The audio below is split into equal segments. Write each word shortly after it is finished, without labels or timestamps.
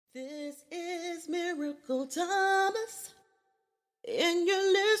Lyrical Thomas, and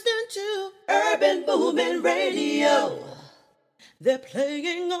you're listening to Urban Movement Radio. They're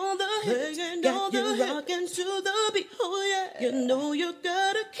playing all the hits, got you rocking to the beat. Oh yeah, you know you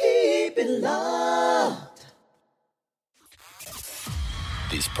gotta keep it locked.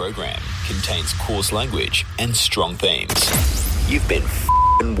 This program contains coarse language and strong themes. You've been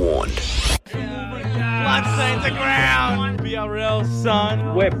f***ing warned. Blood stains the ground. BRL,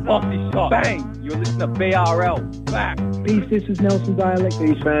 son. We're Bossy Shot. Bang! You're listening to BRL. Back. Peace, this is Nelson Dialect.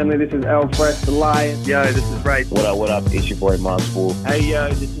 Peace, family. This is El Fresh, the Lion. Yo, this is Ray. What up? It's your boy, Marspool. Hey, yo,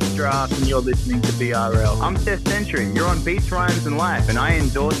 this is Draft, and you're listening to BRL. I'm Seth Century. You're on Beats, Rhymes, and Life, and I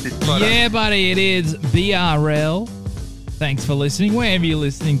endorse this product. Yeah, buddy, it is BRL. Thanks for listening. Wherever you're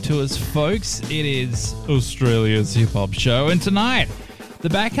listening to us, folks, it is Australia's hip-hop show. And tonight, the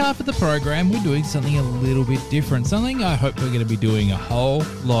back half of the program, we're doing something a little bit different. Something I hope we're going to be doing a whole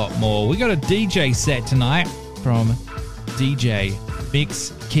lot more. We got a DJ set tonight from DJ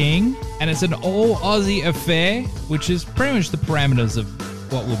Mix King. And it's an all-Aussie affair, which is pretty much the parameters of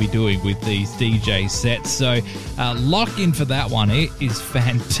what we'll be doing with these DJ sets. So lock in for that one. It is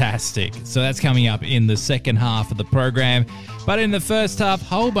fantastic. So that's coming up in the second half of the program. But in the first half,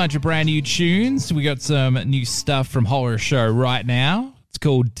 whole bunch of brand new tunes. We got some new stuff from Horror Show right now. It's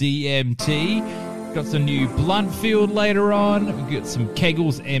called DMT. Got some new Bluntfield later on. We got some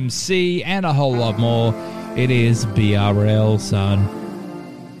Kegels MC and a whole lot more. It is BRL, son.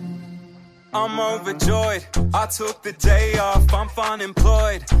 I'm overjoyed, I took the day off, I'm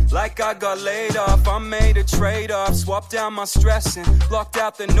unemployed, like I got laid off, I made a trade-off, swapped out my stress and blocked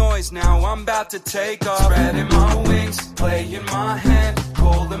out the noise, now I'm about to take off, spreading my wings, playing my hand,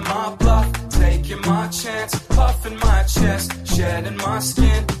 calling my bluff, taking my chance, puffing my chest, shedding my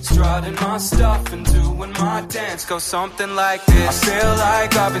skin, strutting my stuff and doing my dance, go something like this, I feel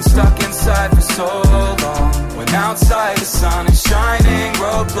like I've been stuck inside for so long, when outside the sun is shining,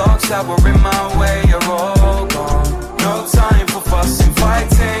 roadblocks that were in my way are all gone. No time for fussing,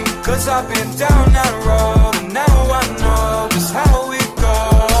 fighting, cause I've been down that road and now I know just how it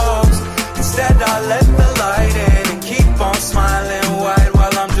goes. Instead I let the light in and keep on smiling wide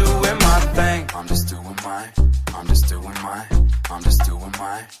while I'm doing my thing. I'm just doing my thing. I'm just doing my thing. I'm just doing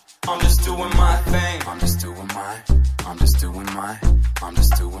my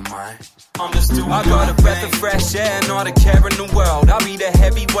I got a breath of fresh air, not a care in the world. I'll be the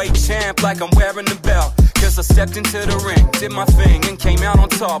heavyweight champ like I'm wearing the belt. Cause I stepped into the ring, did my thing and came out on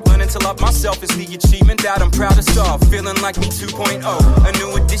top. Learning to love myself is the achievement that I'm proud to solve. Feeling like me 2.0, a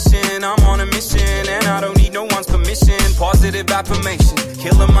new edition. I'm on a mission and I don't need no one's permission. Positive affirmation,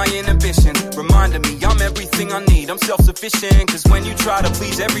 killing my inhibition, reminding me I'm everything I need, I'm self-sufficient. Cause when you try to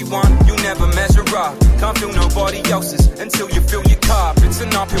please everyone, you never measure up. Can't feel nobody else's until you feel your cup. It's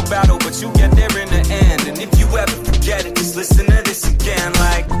an uphill battle, but you get there in the end. And if you ever forget it, just listen to this again.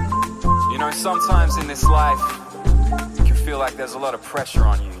 Like, you know, sometimes in this life, you can feel like there's a lot of pressure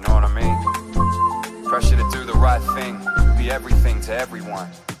on you, you know what I mean? Pressure to do the right thing, be everything to everyone,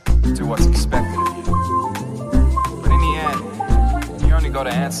 do what's expected of you. But in the end, you only got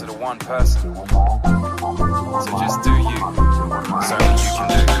to answer to one person. So just do you. It's only you can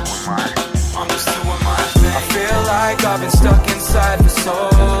do. I'm just doing my thing. I feel like I've been stuck inside for so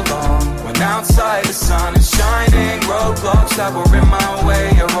long. When outside the sun is shining, roadblocks that were in my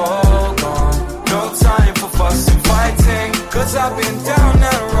way are all gone. No time for fussing, fighting, cause I've been down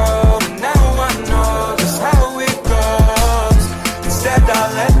that road and now I know just how it goes. Instead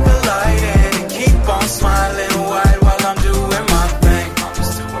I let the light in and keep on smiling wide while I'm doing my thing. I'm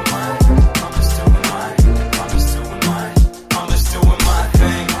just doing my thing. I'm just doing my thing. I'm just doing my thing. I'm just doing my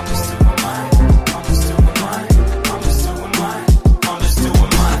thing. I'm just doing my thing. I'm just doing my thing. I'm just doing my thing. I'm just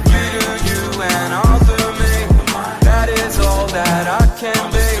doing my thing. You do you and I'll do me. That is all that I can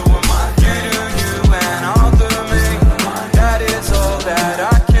be. You do you and I'll do me. That is all that I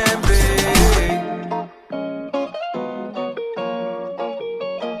can be.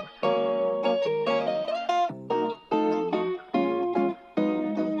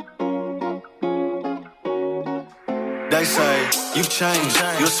 They say, you've changed,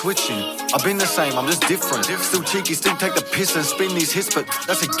 you're switching. I've been the same, I'm just different. Still cheeky, still take the piss and spin these hits, but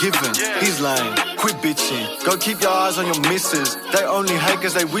that's a given. He's lame, quit bitching. Go keep your eyes on your misses. They only hate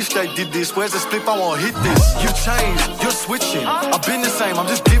cause they wish they did this. Where's the split? I won't hit this. You've changed, you're switching. I've been the same, I'm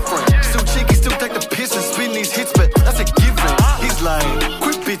just different. Still cheeky, still take the piss and spin these hits, but that's a given. He's lame,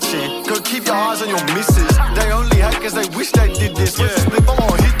 quit bitching. Go keep your eyes on your misses. They only hate cause they wish they did this. Where's the split? I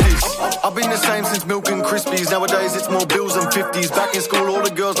won't hit this. I've been the same since milk and Krispies. Nowadays it's more bills and 50s. Back in school all the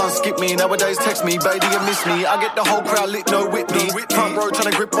girls don't skip me. Nowadays text me, baby you miss me. I get the whole crowd lit, no Whitney. Front row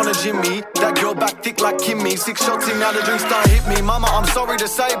trying to grip on a Jimmy. That girl back thick like Kimmy. 6 shots in, now the drinks don't hit me. Mama, I'm sorry to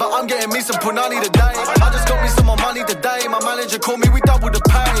say, but I'm getting me some punani today. I just got me some more money today. My manager called me, we doubled the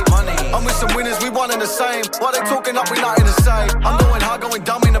pay. I'm with some winners, we one in the same. Why they talking up, we nothing to say. I'm going hard, going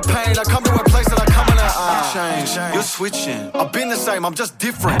dumb in the pain. I come to a place that I come in at. Change, you're switching. I've been the same, I'm just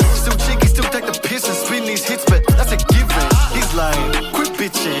different. Still cheeky, still take the piss and spin these hits, but that's a given. He's lame, quit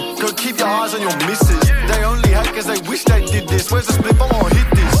bitching. Go keep your eyes on your misses. They only hate cause they wish they did this. Where's the split? I won't hit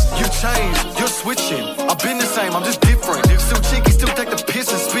this. You changed, you're switching. I've been the same, I'm just different. Still cheeky, still take the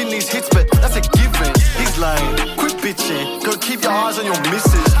piss and spin these hits, but that's a given. He's lame, quit bitching. Go keep your eyes on your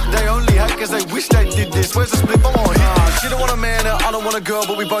misses. They only hate cause they wish they did this. Where's the split? I won't hit this. She don't want a man, I don't want a girl,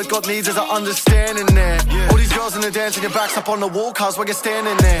 but we both got needs, as I understand in there. All these girls in the dance and your backs up on the wall, cause we're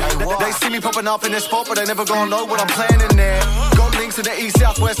standing there. They see me popping up in their spot, but they never gonna know what I'm planning there. Got links in the east,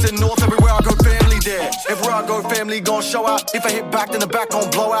 south, west and north, everywhere I go family there. Everywhere I go family gon' show out. If I hit back then the back gon'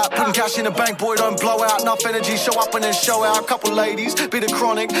 blow out. Putting cash in the bank, boy don't blow out. Enough energy, show up and then show out. Couple ladies, bit of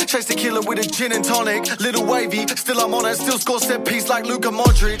chronic, chase the killer with a gin and tonic. Little wavy, still I'm on it, still score set piece like Luka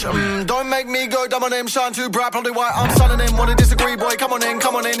Modric. Don't make me go dumb on them, shine too bright, probably why I'm son of them. Wanna disagree, boy, come on in,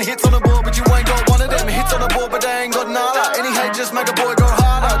 hits on the board, but you ain't got one of them. Hits on the board, but they ain't got nada. Any hate, just make a boy go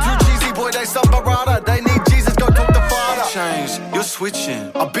harder. Too cheesy, boy, they some barada. They need Jesus, go talk to Father. Change, you're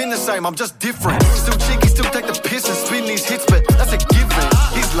switching. I've been the same, I'm just different. Still cheeky, still take the piss and spin these hits, but that's a given.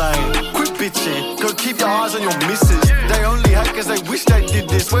 He's lame, quit bitching. Go keep your eyes on your misses. They only hate cause they wish they did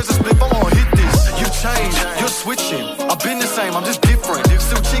this. Where's the split? I won't hit this. You change, you're switching. I've been the same, I'm just different.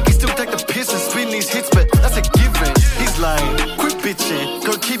 Still cheeky, still take the piss and spin these hits, but that's a given. He's lame, quit bitching.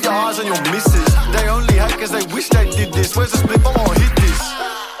 Go keep your eyes on your misses. They only hate cause they wish they did this. Where's the split? I won't hit this.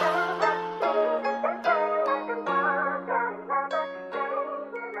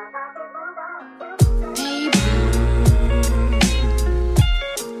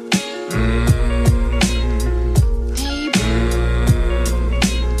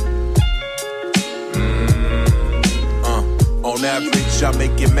 On average, I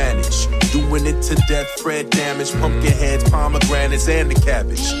make it manage. Doing it to death, Fred damage. Pumpkin heads, pomegranates, and the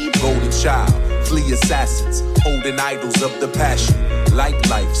cabbage. Golden child, flea assassins. Holding idols of the passion. Like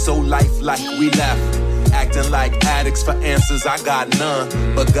life, so lifelike, we laughing. Acting like addicts for answers, I got none.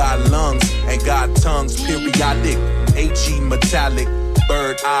 But got lungs and got tongues, periodic. HE metallic.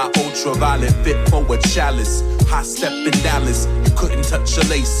 Bird eye, ultraviolet, fit for a chalice. High step in Dallas, you couldn't touch a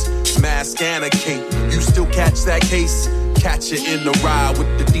lace. Mask and a cape, you still catch that case. Catch it in the ride with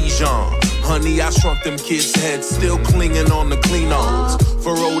the Dijon. Honey, I shrunk them kids' heads, still clinging on the clean-ons.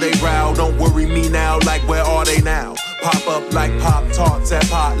 Furrow they row, don't worry me now, like where are they now? Pop up like Pop-Tarts at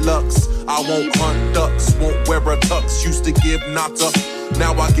potlucks. I won't hunt ducks, won't wear a tux. Used to give nata,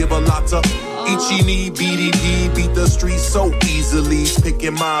 now I give a lotta. Ichini, BDD, beat the streets so easily.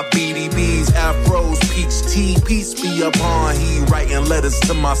 Picking my BDBs, afros, peach tea. Peace be upon he, writing letters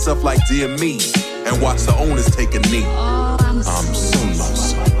to myself like dear me. And watch the owners take a knee. I'm so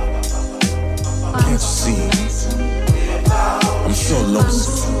lonesome. Can't you see? I'm so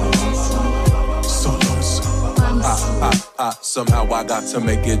lonesome. So lonesome. Somehow I got to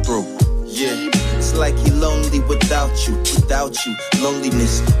make it through. Yeah, it's like he lonely without you.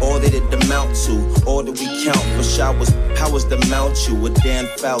 Loneliness, all that it amount to. All that we count for showers, powers that mount you. A Dan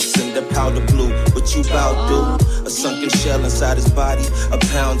Fouts and the powder blue. What you bout do? A sunken shell inside his body. A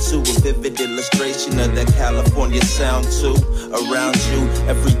pound two, a vivid illustration of that California sound too. Around you,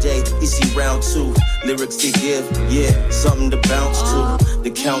 every day, he see round two. Lyrics he give, yeah, something to bounce to.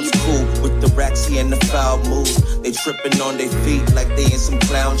 The count's cool, with the racks he and the foul moves. They tripping on their feet like they in some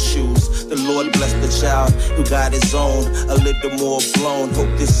clown shoes. The Lord bless the child who got his own. A little more blown,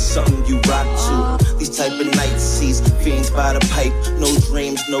 hope this is something you rock to. These type of nights sees fiends by the pipe. No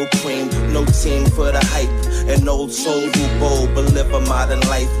dreams, no cream, no team for the hype. An old soul who bold, but live a modern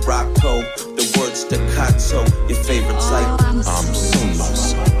life. Rocco, the word staccato, your favorite type. I'm so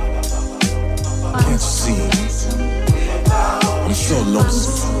lonesome. Can't you see? I'm so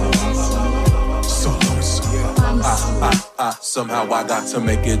lonesome. So lonesome. Somehow I got to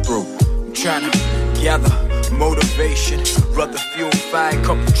make it through. I'm trying to gather motivation, brother, fuel fire,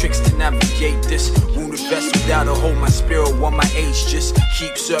 couple tricks to navigate this wounded vessel without a hold. My spirit while my age just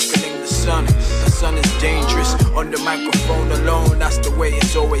keep circling the sun. The sun is dangerous on the microphone alone. That's the way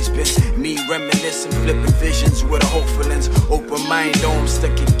it's always been. Me reminiscing, flipping visions with a hopeful lens. Open mind, though I'm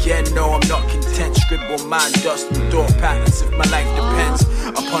stuck again. No, I'm not content. Scribble mind dust and thought patterns if my life depends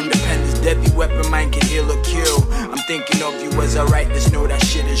upon the pen. This deadly weapon, mind can heal or kill. I'm thinking of you as I write this, know that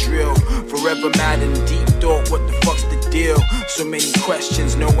shit is real. Forever mad and deep thought, what the fuck's the deal? So many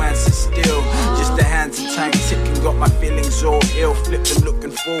questions, no answers still. Just the hands and time ticking, got my feelings all ill. Flip them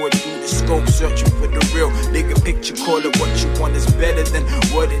looking forward through the scope, searching for the real. Bigger picture, call it what you want is better than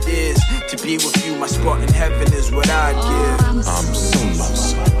what it is. To be with you, my spot in heaven is what I give. I'm so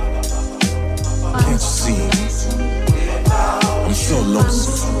lonesome, can't see. I'm so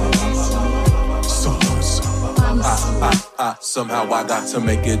lonesome, so lonesome. Somehow I got to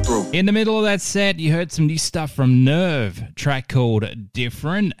make it through. In the middle of that set, you heard some new stuff from Nerve, track called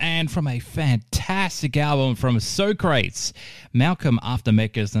Different, and from a fantastic album from Socrates. Malcolm After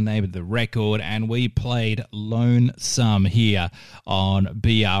Mecca is the name of the record, and we played Lonesome here on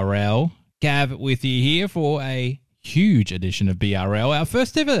BRL. Gav with you here for a huge edition of BRL, our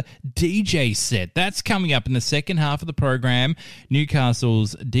first ever DJ set. That's coming up in the second half of the program.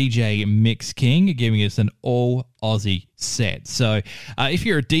 Newcastle's DJ Mix King giving us an all Aussie set. So if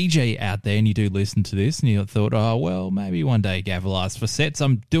you're a DJ out there and you do listen to this and you thought, oh, well, maybe one day Gav will ask for sets,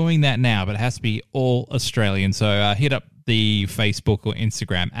 I'm doing that now, but it has to be all Australian. So hit up the Facebook or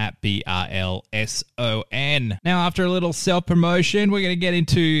Instagram at BRLSON. Now, after a little self-promotion, we're going to get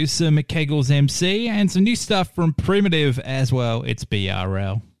into some Keggles MC and some new stuff from Primitive as well. It's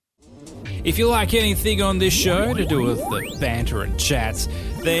BRL. If you like anything on this show to do with the banter and chats,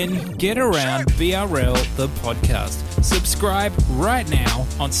 then get around BRL the podcast. Subscribe right now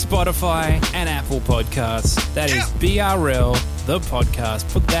on Spotify and Apple Podcasts. That is BRL the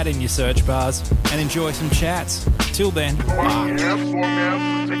podcast. Put that in your search bars and enjoy some chats. Till then, bye.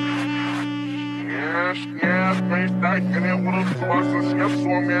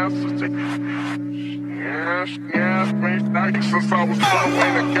 Since I was little,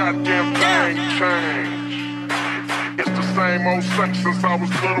 ain't a goddamn thing changed. It's the same old sex since I was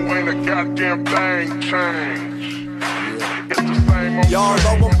little, ain't a goddamn thing changed. It's the same old. Yo,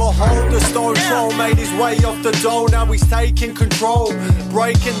 lo and behold, the stone troll made his way off the dole. Now he's taking control,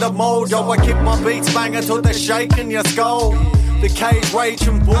 breaking the mold. Yo, I keep my beats banging till they're shaking your skull. The cage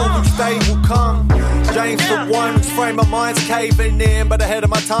raging bull, which day will come. James the one whose frame of mind's caving in, but ahead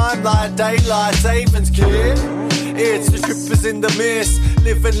of my time like daylight savings, kid. It's the strippers in the mist.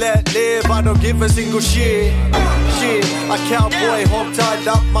 Live and let live, I don't give a single shit. Shit, a cowboy hog tied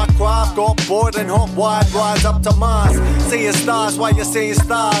up my craft. Got bored and hot wide, rise up to Mars. Seeing stars while you're seeing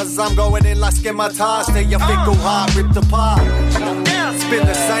stars. I'm going in like schematized till your fickle heart ripped apart. Spin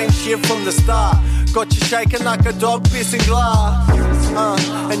the same shit from the start. Got you shaking like a dog pissing glass.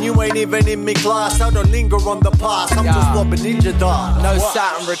 And you ain't even in me class. I don't linger on the past, I'm just robbing ninja dog. No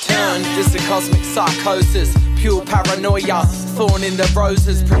Saturn return, just a cosmic psychosis. Pure paranoia, thorn in the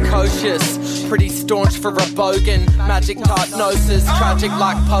roses, precocious. Pretty staunch for a bogan, magic hypnosis, tragic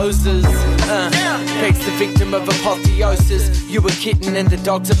like poses. Begs the victim of apotheosis. You a kitten and the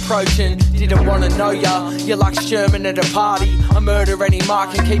dog's approaching. Didn't wanna know ya, you're like Sherman at a party. I murder any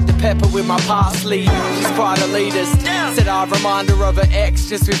mark and keep the pepper with my parsley. She's quite elitist, said I remind her of her ex,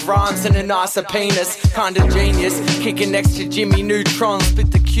 just with rhymes and a nicer penis. Kinda genius, kicking next to Jimmy Neutron. Split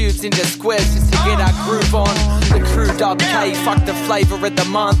the cubes into squares just to get our groove on. The crew dub K, fuck the flavour of the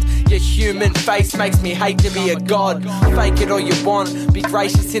month. Your human face makes me hate to be a god. Fake it all you want, be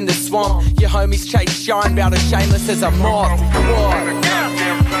gracious in the swamp. Your homies chase shine, bout as shameless as a moth.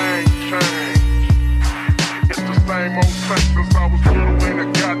 It's the same old sex since I was little, ain't a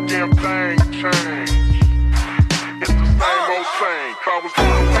goddamn thing changed. It's the same old thing, I was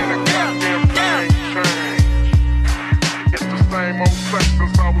little, ain't a goddamn thing changed. It's the same old sex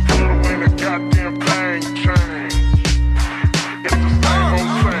since I was little, ain't a goddamn thing changed. It's the same old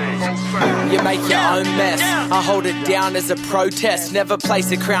thing. You make your own mess, I hold it down as a protest. Never place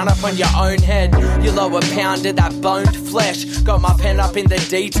a crown up on your own head. You lower pounded that boned flesh. Got my pen up in the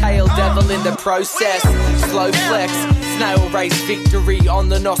detail, devil in the process. Slow flex, snail race victory on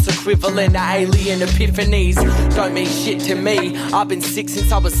the NOS equivalent to alien epiphanies. Don't mean shit to me, I've been sick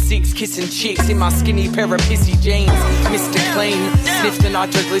since I was 6. Kissing chicks in my skinny pair of pissy jeans. Mr. Clean, sniff the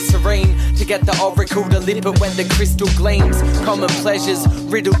nitroglycerine to get the oracle to lip it when the crystal gleams. Common pleasures,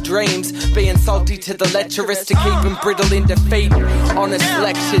 riddled dreams, being salty to the lecherous to keep them brittle in defeat. Honest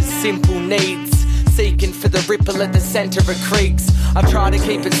lectures, simple needs, seeking for the ripple at the centre of creeks. I try to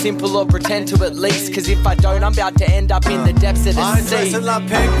keep it simple or pretend to at least, cause if I don't I'm about to end up in the depths of the I'm sea. dressing like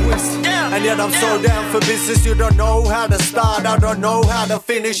penguins, and yet I'm so down for business. You don't know how to start, I don't know how to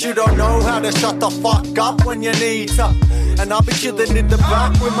finish. You don't know how to shut the fuck up when you need to. And I'll be chilling in the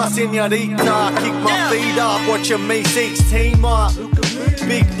back with my señorita. Kick my feet up, watching me 16 up.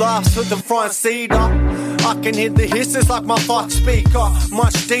 Big laughs with the front seat up. I can hear the hisses like my fuck speaker.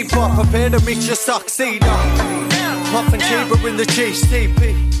 Much deeper, prepare to meet your succeeder. puffing cheaper in the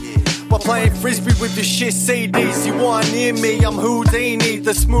GCP. While playing frisbee with the shit CDs. You aren't near me, I'm Houdini,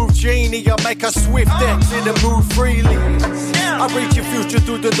 the smooth genie. I make a swift exit and move freely. I reach your future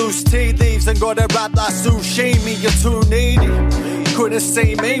through the loose tea leaves and gotta rap like sushimi. You're too needy. Couldn't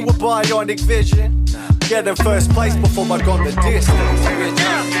see me with bionic vision. Get in first place before I got the distance.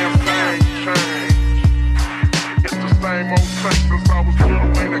 It's the same old thing since I was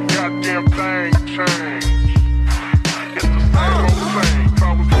little, ain't a goddamn thing changed. It's the same old thing since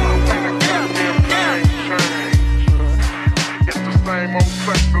I was little, ain't a goddamn thing changed. It's the same old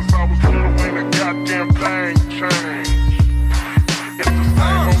thing since I was little, ain't a goddamn thing changed. It's the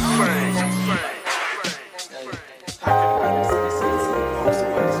same old thing.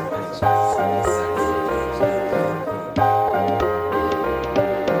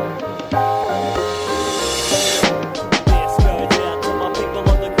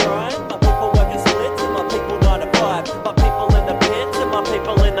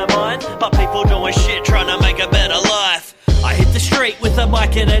 With a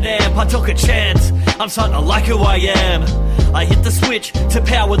mic and an amp, I took a chance. I'm starting to like who I am. I hit the switch to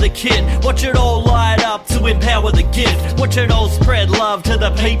power the kid. Watch it all light up to empower the gift. Watch it all spread love to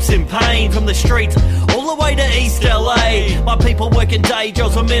the peeps in pain. From the streets all the way to East LA. My people working day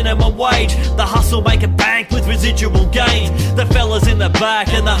jobs for minimum wage. The hustle make a bank with residual gains. The fellas in the back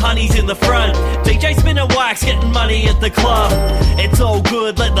and the honeys in the front. DJ spinning wax, getting money at the club. It's all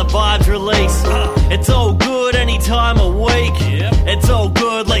good, let the vibes release. It's all good any time of week. It's all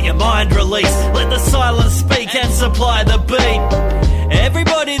good, let your mind release. Let the silence speak and supply the beat.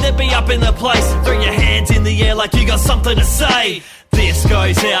 Everybody that be up in the place, throw your hands in the air like you got something to say. This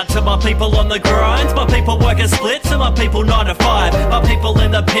goes out to my people on the grind, my people working splits and my people 9 to 5, my people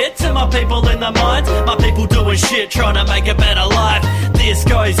in the pits and my people in the mines, my people doing shit trying to make a better life. This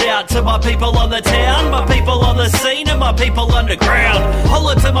goes out to my people on the town, my people on the scene and my people underground.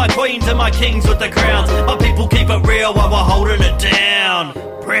 Holler to my queens and my kings with the crowns, my people keep it real while we're holding it down.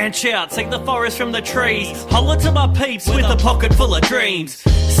 Branch out, take the forest from the trees. Holler to my peeps with a pocket full of dreams.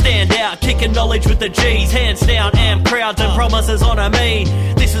 Stand out, kicking knowledge with the G's. Hands down, amp crowds and promises honour me.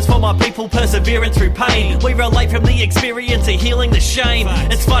 This is for my people persevering through pain. We relate from the experience of healing the shame.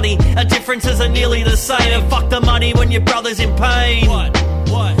 It's funny, our differences are nearly the same. And fuck the money when your brother's in pain. What?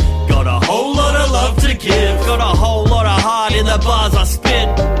 Got a whole lot of love to give. Got a whole lot of heart in the bars I spit.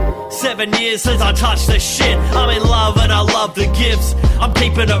 7 years since I touched the shit. I'm in love and I love the gifts. I'm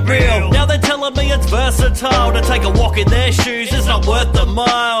keeping it real. Now they're telling me it's versatile. To take a walk in their shoes is not worth the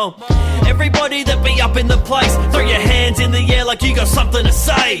mile. Everybody that be up in the place, throw your hands in the air like you got something to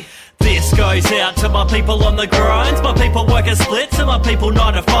say. This goes out to my people on the grinds, my people working splits and my people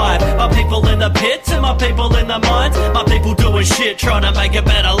 9 to 5, my people in the pits and my people in the mines, my people doing shit trying to make a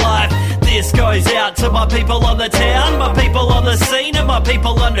better life. This goes out to my people on the town, my people on the scene and my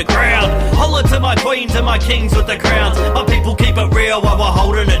people underground. Holler to my queens and my kings with the crowns, my people keep it real while we're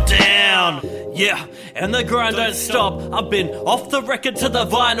holding it down. Yeah, and the grind don't stop, I've been off the record to the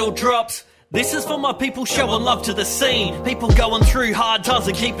vinyl drops. This is for my people showing love to the scene. People going through hard times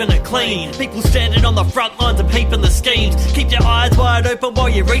and keeping it clean. People standing on the front lines and peeping the schemes. Keep your eyes wide open while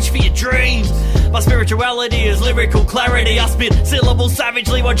you reach for your dreams. My spirituality is lyrical clarity. I spit syllables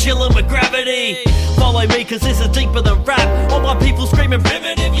savagely while chilling with gravity. Follow me cause this is deeper than rap. All my people screaming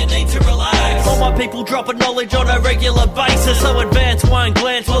primitive, you need to relax. All my people dropping knowledge on a regular basis. So advanced one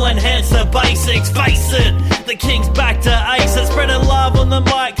glance will enhance the basics. Face it, the king's back to ace. And spreading love on the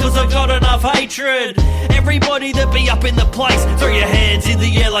mic cause I've got enough hatred. Everybody that be up in the place, throw your hands in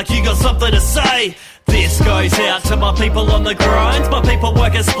the air like you got something to say. This goes out to my people on the grinds, my people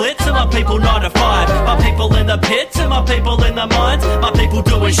working splits and my people 9 to 5, my people in the pits and my people in the mines, my people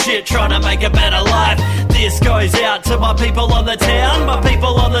doing shit trying to make a better life. This goes out to my people on the town, my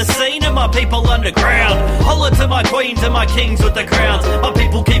people on the scene and my people underground. Holler to my queens and my kings with the crowns, my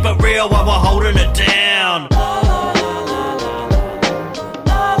people keep it real while we're holding it down.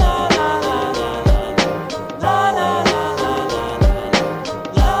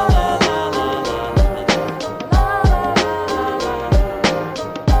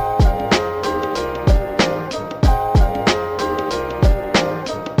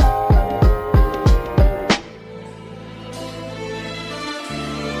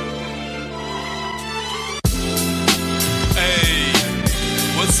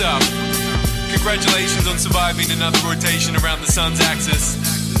 Up? Congratulations on surviving another rotation around the sun's axis.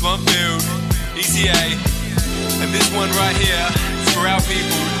 Slump Build, ECA, and this one right here is for our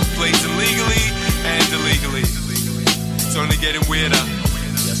people who plays illegally and illegally. It's only getting weirder.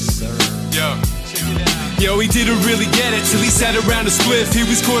 Yes, sir. Yo, check it out. Yo, he didn't really get it till he sat around a spliff. He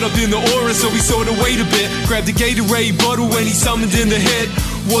was caught up in the aura, so he sort of wait a bit. Grabbed a Gatorade bottle when he summoned in the hit.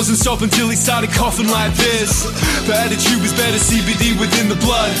 Wasn't stopping till he started coughing like this. The attitude was better, CBD within the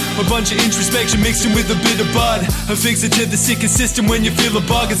blood. A bunch of introspection mixed in with a bit of bud. A fix it to the sickest system when you feel a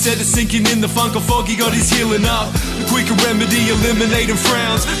bug. Instead of sinking in the funk or fog, he got his healing up. A quicker remedy, eliminating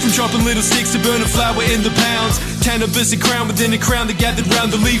frowns. From chopping little sticks to burning flour in the pounds. Cannabis and crown within a crown that gathered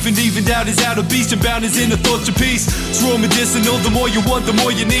round the leaf. And evened out his outer beast and bound his inner thoughts to peace. It's raw medicinal, the more you want, the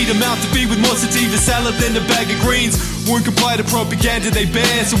more you need. A mouth to feed with more sativa salad than a bag of greens. Won't comply to propaganda they bear.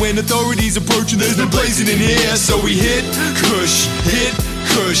 So when authorities approaching, there's no blazing in here. So we hit, kush, hit,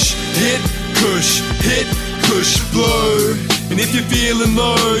 kush, hit, kush, hit, kush, blow. And if you're feeling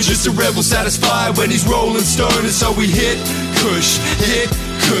low, just a rebel satisfied when he's rolling stone. And so we hit, kush, hit,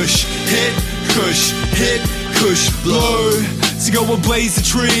 kush, hit, kush, hit, kush, blow. So go and blaze the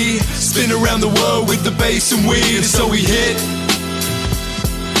tree, spin around the world with the bass and weed. And so we hit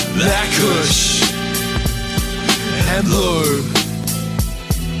that kush and blow.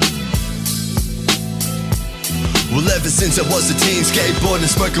 Well, ever since I was a teen, skateboarding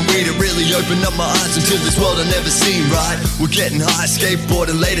and smoking weed, it really opened up my eyes into this world I never seen, right? We're getting high,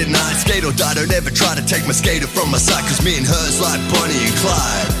 skateboarding late at night. Skate or die, don't ever try to take my skater from my side, cause me and her's like Bonnie and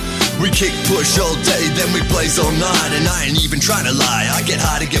Clyde. We kick push all day, then we blaze all night. And I ain't even trying to lie, I get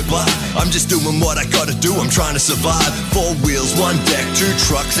high to get by. I'm just doing what I gotta do, I'm trying to survive. 4 wheels, 1 deck, 2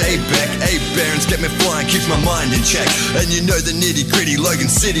 trucks, 8 Beck, 8 Barons, get me flying, keeps my mind in check. And you know the nitty gritty, Logan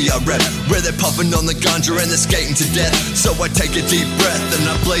City I rep, where they're puffing on the ganja and they're skating to death. So I take a deep breath and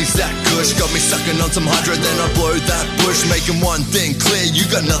I blaze that kush. Got me sucking on some hydra, then I blow that bush. Making one thing clear, you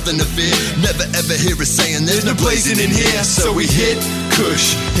got nothing to fear. Never ever hear us saying there's no blazing in here. So we hit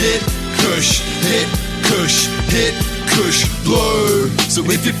kush, hit kush, hit kush, hit kush, blow. So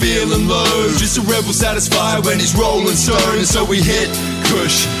if you're feeling low, just a rebel satisfied when he's rolling stone. And so we hit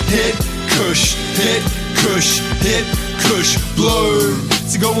kush, hit kush, hit kush, hit kush, blow.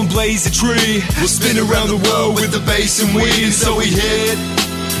 So go and blaze a tree, we'll spin around the world with the bass and weed. So we hit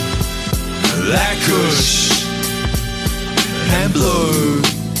that kush and blow,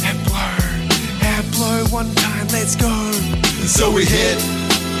 and blow, and blow one time, let's go. And so we hit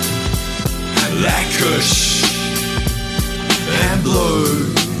that kush and blow,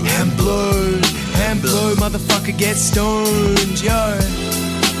 and blow, and blow, motherfucker, get stoned, yo.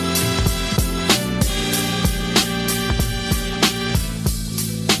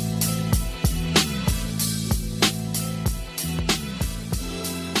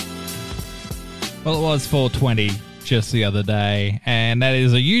 Well, it was 420 just the other day, and that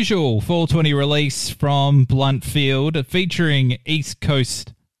is a usual 420 release from Bluntfield featuring East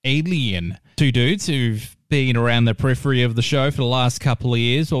Coast Alien. 2 dudes who've been around the periphery of the show for the last couple of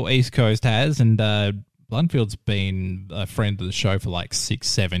years, or East Coast has, and Bluntfield's been a friend of the show for like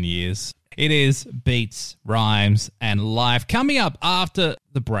 6-7 years. It is Beats, Rhymes, and Life. Coming up after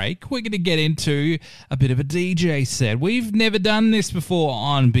the break, we're going to get into a bit of a DJ set. We've never done this before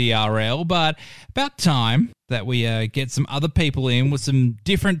on BRL, but about time that we get some other people in with some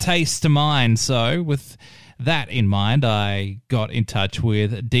different tastes to mine. So with that in mind, I got in touch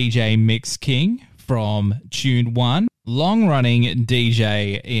with DJ Mix King from Tune One, long-running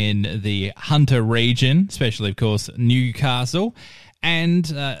DJ in the Hunter region, especially, of course, Newcastle,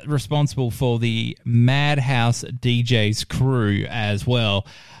 and responsible for the Madhouse DJs crew as well.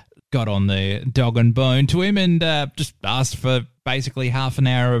 Got on the dog and bone to him and just asked for basically half an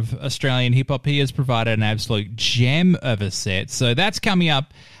hour of Australian hip-hop. He has provided an absolute gem of a set. So that's coming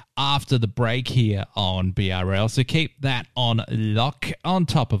up after the break here on BRL. So keep that on lock. On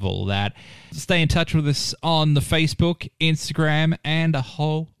top of all that, stay in touch with us on the Facebook, Instagram, and a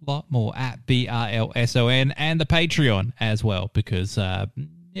whole lot more at BRLSON, and the Patreon as well, because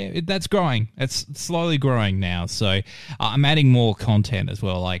that's growing. It's slowly growing now. So I'm adding more content as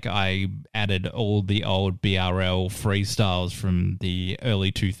well. Like I added all the old BRL freestyles from the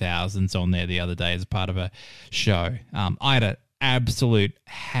early 2000s on there the other day as part of a show. I had an absolute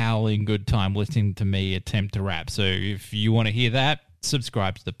howling good time listening to me attempt to rap. So if you want to hear that,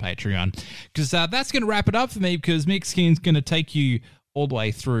 subscribe to the Patreon, because that's going to wrap it up for me, because Mix King's going to take you all the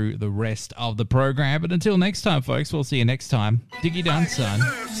way through the rest of the program. But until next time, folks, we'll see you next time. Diggy done, son.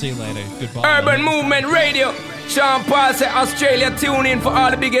 See you later. Goodbye. Urban Movement Radio. Sean Paul said Australia, tune in for all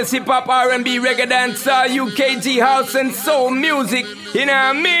the biggest hip-hop, R&B, reggae, dancehall, UKG, house and soul music. You know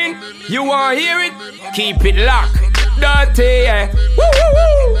what I mean? You want to hear it? Keep it locked. Dirty, yeah. Woo,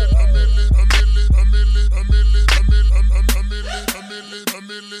 woo, woo.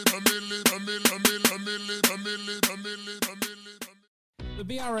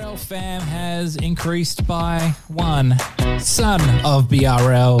 The BRL fam has has increased by 1. Son of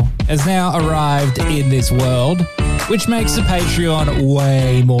BRL has now arrived in this world, which makes the Patreon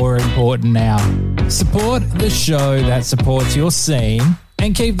way more important now. Support the show that supports your scene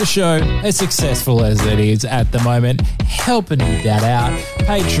and keep the show as successful as it is at the moment. Helping that out.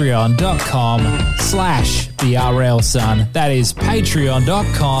 Patreon.com/BRLson. That is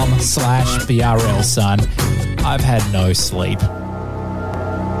patreon.com/BRLson. I've had no sleep.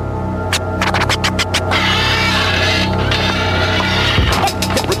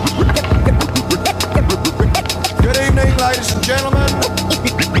 Good evening, ladies and gentlemen.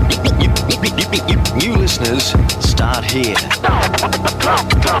 New listeners, start here.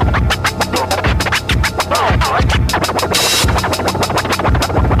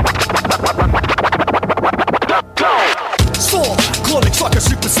 Chronics like a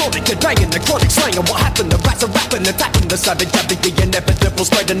supersonic, and banging the chronic slaying. What happened? The rats are rapping, attacking the sonic, having the inevitable,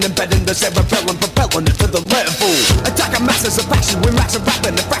 spreading and bedding the cerebellum, propelling it to the level. Attacking masses of passion, when rats are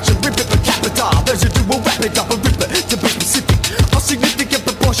rapping, a fraction, rip it per capita. There's a dual rapid, double ripper, to be specific. A significant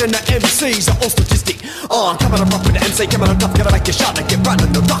proportion of MCs are all statistic. I'm coming up with the MC, coming up tough, gonna make you shut and get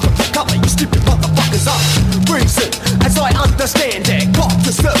running the rock of the cover, you stupid motherfuckers up. Reason, as I understand it, got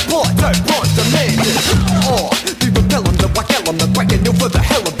to support, don't want to demand it. Be repelling the whack element, breaking you for the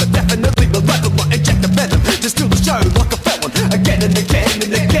hell of it, definitely malevolent, inject the venom, to steal the show like a felon, again and again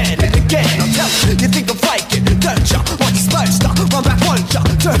and again and again. I'm telling you, think I'm faking, don't ya? Like you're supposed to, run back won't ya?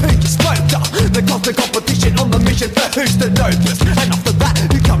 To who you spoke to? The constant competition on the mission for who's the noblest, and after that,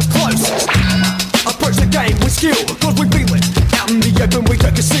 who comes closest? Approach the game with skill, cause we feel it. Out in the open, we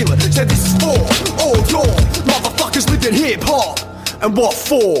don't conceal it. So this is for all your motherfuckers living hip hop. And what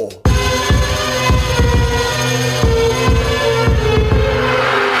for?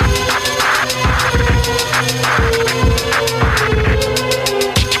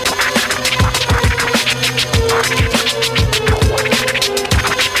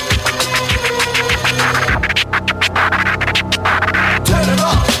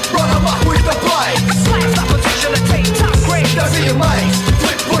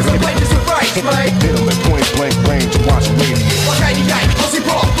 Hit him at point blank range, watch him radio. Like 88, Aussie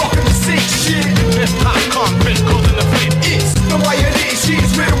rock, rockin' the sick shit. Hip-hop convict, causing the flip. It's the way it is,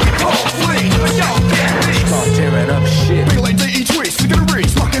 she's real with conflict. But yo, get this. Start tearing up shit. Feel like DE twist, flick of the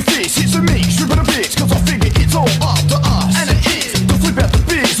wrist, fucking fist. Hits a me, stripping a bitch, cause I figure it's all up to us. And it is, to flip out the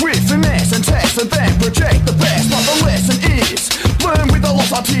biz with finesse and test, and then project the best. But the lesson is, learn with the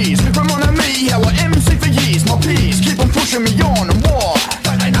loss of tears. Remind me how I MC for years. My peers keep on pushing me on, and why?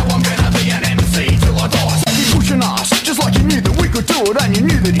 Don't they know I'm gonna be an MC till I die? So keep pushing us, just like you knew that we could do it, and you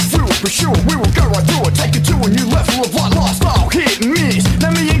knew that he threw it for sure. We will go right through it, take it to a new level of like lifestyle, hit and miss.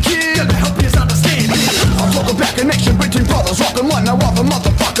 Let me and kid, gonna help you understand this. I'm talking about connection between brothers, rockin' like no other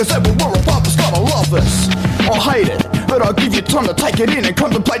motherfuckers ever were above us. Gotta love us, I hate it, but I'll give you time to take it in and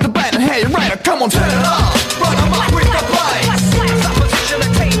contemplate the band and how you rate it. Come on, turn it up, run amok with the bass. Supposition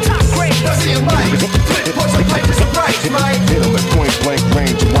and team top grade, that's it, mate. Flip, push the papers and race, mate. Hit him at point blank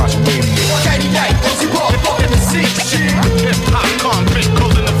range, watch him radio. Like 88, Aussie rock, rockin' the sick shit. Hip-hop convict,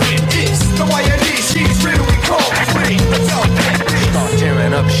 causing the flip. It's the way it is, she's real with conflict. Start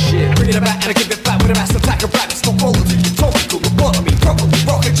tearing up shit. Bring it back and I give it back with a mass attack of rap. It's not rolling till you told me to lobotomy. Properly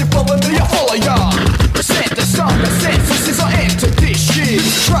rocket, you follow me, I follow ya. Present the song, the senses since I entered this shit.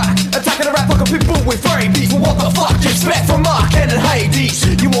 Track, attacking the rap like a pit bull with rabies. Well, what the fuck you expect from Mark and Hades?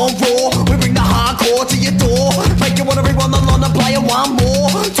 You want raw? We bring the hardcore to your door. Make you wanna rewind the line and play it one more.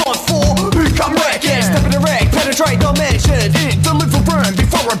 Time for who come wreck, yeah. Step in the wreck, penetrate dimension. In the living room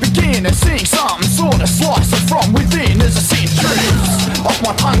before I begin and sing something sort of slice it from within as a centuries. Off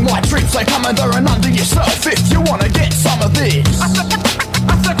my tongue like trips, they come under and under yourself if you wanna get some of this. I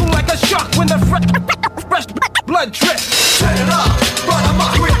circle like a shock when the fresh blood drips. Turn it up, run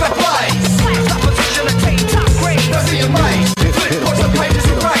amok with the bass. Supposition and team top grade, that's the amaze. Flip, push the pages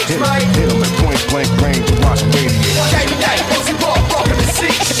and race, mate. Hit him at point blank range, watch him radio. Like 88, Aussie rock, rockin' the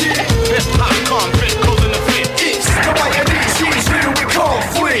sick shit. Hip-hop convict, causing the flip. It's the way it is, she's real with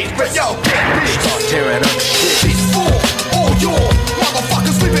conflict. But yo, get this. Start tearing up shit. It's for all your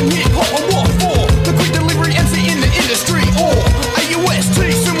motherfuckers living hip-hop and what for? The quick delivery MC in the industry or AUST,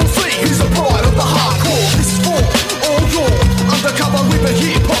 soon we'll see who's the pride of the hardcore. This is for all your undercover living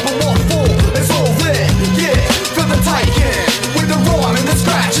hip-hop and what for? It's all there, yeah, for the taking. With the rhyme and the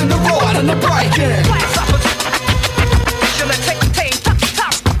scratch and the ride and the breaking.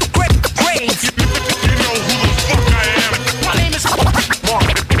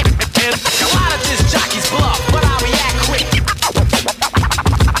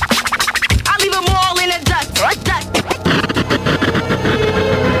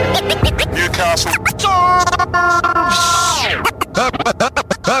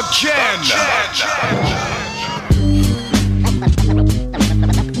 again.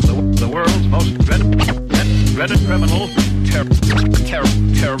 The world's most dreaded criminals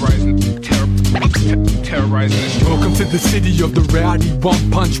terrorizing. Welcome to the city of the rowdy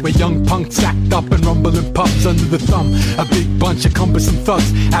one punch, where young punks act up and rumble in pubs under the thumb. A big bunch of cumbersome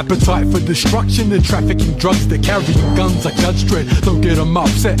thugs, appetite for destruction and trafficking drugs. They're carrying guns like Judge Dredd. Don't get them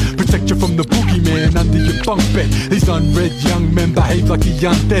upset, protect you from the boogeyman under your bunk bed. These unread young men behave like the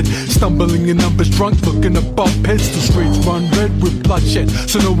undead, stumbling in numbers drunk, looking to bump heads. The streets run red with bloodshed,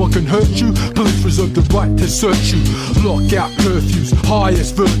 so no one can hurt you. Police reserve the right to search you. Lock out curfews,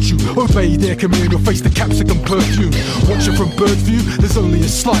 highest virtue. Obey their command or face the capsicum perfume. Watching from bird view, there's only a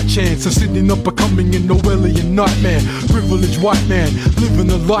slight chance of sitting up becoming an Orwellian nightmare. Privileged white man, living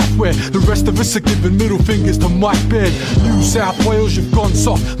a life where the rest of us are giving middle fingers to Mike Baird. New South Wales, you've gone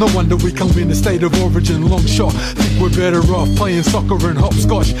soft. No wonder we come in a state of origin, long shot. Think we're better off playing soccer and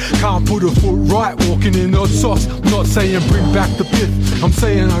hopscotch. Can't put a foot right, walking in odd socks. Not saying bring back the pith, I'm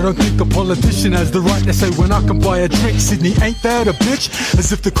saying I don't think a politician has the right to say when I can buy a drink. Sydney, ain't that a bitch?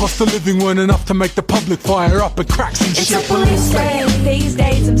 As if the cost of living weren't enough to make the public fire up and crack some shit. It's a police day, these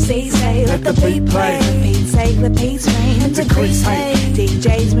days MCs say let the beat play. Pete's sake, let peace reign and decrease hate.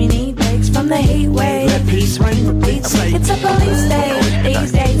 DJs, we need breaks from the heat wave. Let peace reign for Pete's sake. It's a police day,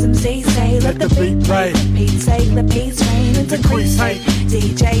 these days MCs say let the beat play. Pete's sake, let peace reign and decrease hate.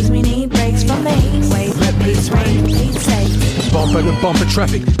 DJs, we need breaks from the heat wave. Let peace reign for Pete's sake. Bumper to bumper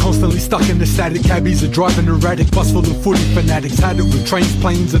traffic, constantly stuck in the static. Cabbies are driving erratic, bus full of footy fanatics. Had it with trains,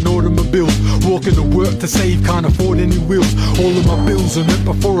 planes and automobiles. Walking to work to save, can't afford any wheels. All of my bills are met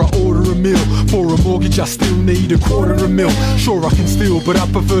before I order a meal. For a mortgage I still need $250,000. Sure I can steal, but I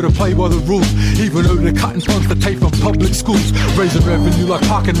prefer to play by the rules. Even though they're cutting funds to take from public schools. Raising revenue like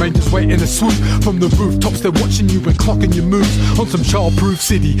parking rangers waiting to swoop. From the rooftops they're watching you and clocking your moves. On some child-proof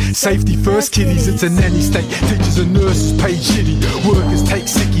city, safety first kiddies. It's a nanny state, teachers and nurses paid shitty. Workers take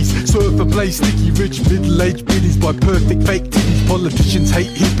sickies, serve and play sticky. Rich middle-aged biddies by perfect fake titties. Politicians hate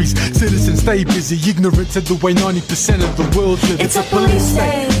hippies, citizens stay busy, ignorant to the way 90% of the world's living. It's a police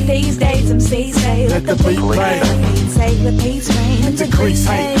day, these days MCs say let the beat play. Pete's sake, let peace reign and decrease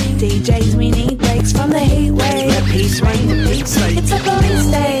hate. DJs, we need breaks from the heat wave. Let peace reign for Pete's sake. It's a police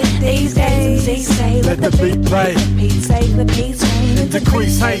day, these days MCs say let the beat play. Pete's sake, let peace reign and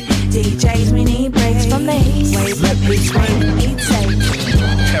decrease hate. DJs, we need breaks from the heat wave. Let peace reign for Pete's sake.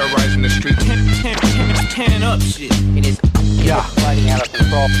 Terrorizing the street. Tearing up shit. It is fighting out of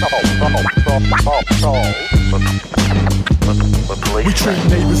control. We treat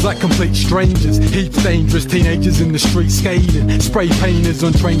neighbours like complete strangers. Heaps dangerous, teenagers in the street skating. Spray painters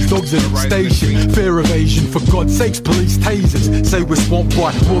on trains, dogs at the station. Fair evasion, for God's sakes, police tasers. Say we're swamped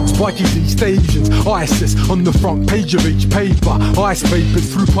by walks, bikies, East Asians. ISIS on the front page of each paper. Ice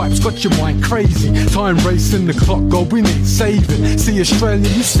vapors through pipes, got your mind crazy. Time racing the clock, God, we need saving. See Australia,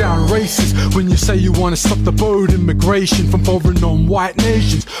 you sound racist when you say you want to stop the boat immigration from foreign non-white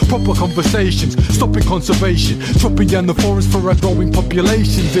nations. Proper conversations, stopping conservation, chopping down the forest for our growing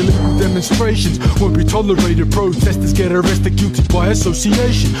populations. Illegal demonstrations won't be tolerated. Protesters get arrested, guilty by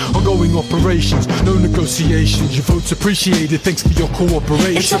association. Ongoing operations, no negotiations. Your vote's appreciated, thanks for your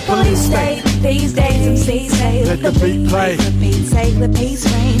cooperation. It's a police day, these days MCs say let the beat play. Pete's sake, let peace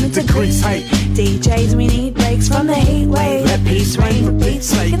reign and decrease hate. DJs, we need breaks from the heat wave. Let peace reign for Pete's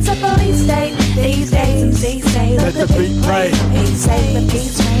sake. It's a police day, these days MCs say let the beat play. Pete's sake, let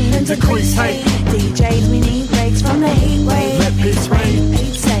peace reign and decrease hate. DJs, we need breaks from the heat wave. Let peace reign for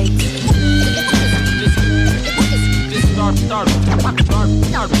Pete's sake. Start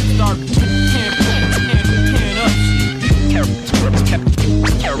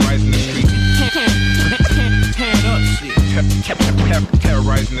Terrorizing the street. Tearing up shit.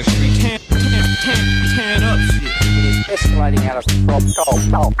 Terrorizing the street. Tearing up shit. Escalating out of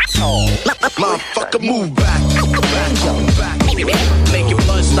control. Motherfucker, move back. Make your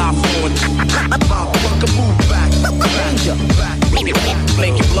blood stop flowing. Motherfucker, move back.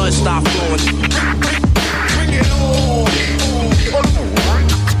 Make your blood stop flowing. Bring it on.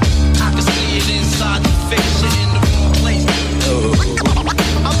 I can see it inside the face, shit in the wrong place.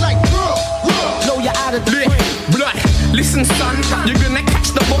 I'm like, bro, know you're out of the frame. Blood, listen son, you're gonna catch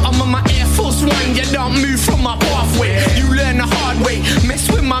the bottom of my Air Force One. You don't move from my pathway, you learn the hard way. Mess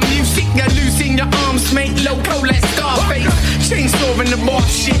with my music, you're losing your arms, mate. Loco like Scarface, chainsaw in the bar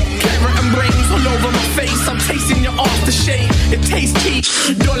shit. Carrot and brains all over my face. I'm tasting your aftershave, it tastes cheap.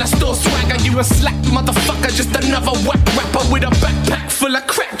 Dollar store swagger, you a slack motherfucker. Just another whack rapper with a backpack full of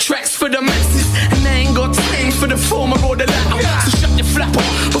crack tracks for the masses. And I ain't got time for the former or the latter. So shut your flapper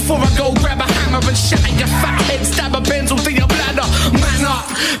before I go grab a hammer and shatter your fat head. Stab a pencil to your bladder. Man up,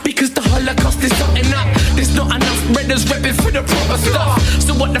 Because the Holocaust is something up. There's not enough redders repping for the proper stuff.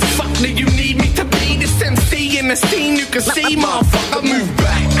 So what the fuck do you need me to be? This MC in the scene you can see, motherfucker, move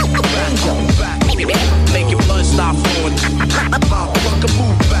back. Make your blood stop flowing. Motherfucker,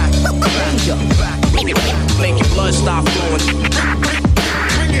 move back. Make your blood stop flowing.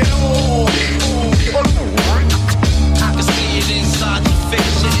 Bring it on. I can see it inside your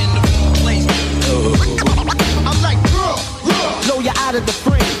face. You're in the wrong place. I'm like, blow you out of the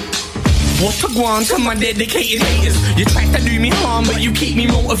frame. What a guan to my dedicated haters. You try to do me harm, but you keep me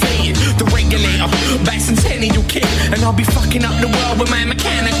motivated. The regulator, bicentennial kid. And I'll be fucking up the world with my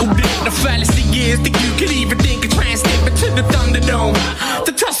mechanical dick. The fallacy is that you could even think of trying to step into the Thunderdome.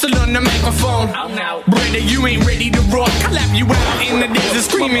 To tussle on the microphone. Brother, you ain't ready to rock. I'll have you out in the desert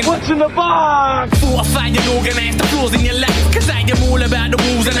screaming. What's in the box? Fortify and organize the flaws in your life. Cause I am all about the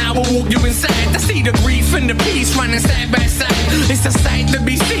rules and I will walk you inside. To see the grief and the peace running side by side. It's a sight to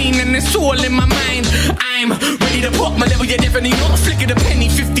be seen and it's all in my mind. I'm ready to pop my level, you're definitely not. Flick of the penny,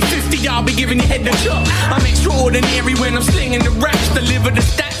 50-50, I'll be giving your head the chop. I'm extraordinary when I'm slinging the raps. Deliver the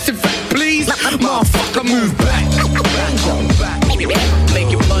stats, in fact, please. Motherfucker, move back.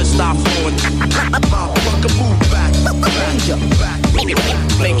 Make your blood stop flowing. Motherfucker, move back.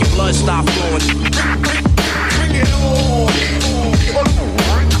 Make your blood stop flowing. Bring it on.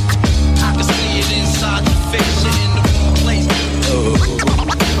 I can see it inside your face. You're in the wrong place.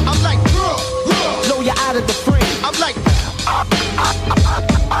 I'm like, blow you out of the frame. I'm like,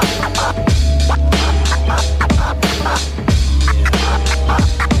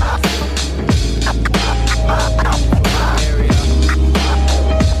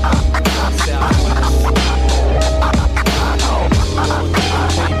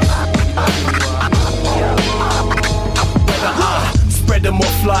 spread them more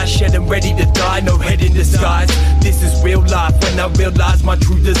fly, shed and ready to die, no head in disguise. This is real life when I realize my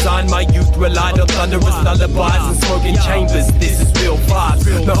true design. My youth relied on thunderous lullabies and smoking chambers. This is real vibes,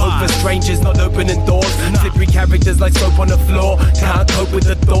 no hope for strangers, not opening doors. Slippery characters like soap on the floor. Can't cope with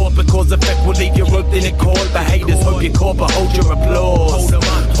the thought, because effect will leave you roped in a cord. The haters hope you're caught, but hold your applause.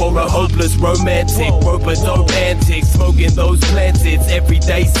 For a hopeless romantic, roper dope antics, smoking those plants, it's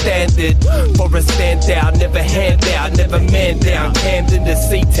everyday standard. For a standout, never hand out, never man down. Camden to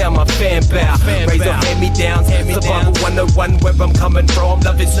C-Town, my fan bow. Raise or hand-me-downs, survival 101 where I'm coming from.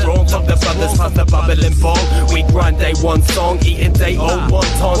 Love is strong from the brothers past the bubbling bomb. We grind day one song, eating day old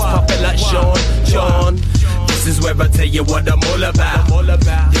wontons, popping like John. This is where I tell you what I'm all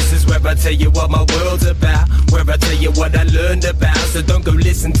about. This is where I tell you what my world's about. Where I tell you what I learned about. So don't go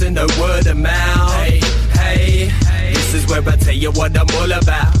listen to no word of mouth. Hey, this is where I tell you what I'm all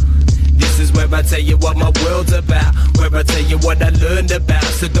about. This is where I tell you what my world's about. Where I tell you what I learned about.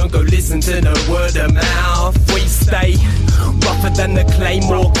 So don't go listen to no word of mouth. We stay rougher than the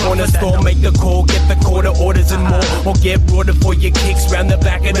claymore. Corner store, make the call, get the quarter orders and more. Or get broader for your kicks round the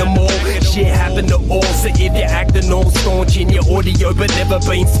back of the mall. Shit happen to all, so if you're acting all staunch in your audio but never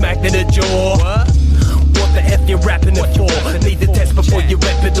been smacked in the jaw. What the F you rapping it for? Need the test before you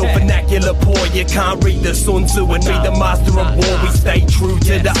rep it or vernacular poor. You can't read the Sun Tzu and read the Master of War. We stay true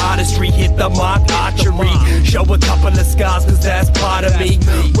to the artistry, hit the mark, archery. Show a couple of scars cause that's part of me.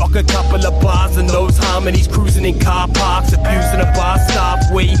 Rock a couple of bars and those harmonies. Cruising in car parks, abusing a bar staff.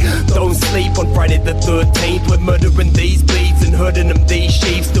 We don't sleep on Friday the 13th. We're murdering these beats and hurting them these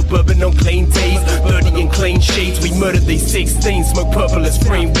sheep. Still bourbon on clean tees, dirty and clean sheets. We murder these 16, smoke purple as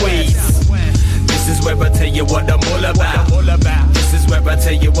green weeds. This is where I tell you what I'm all about. This is where I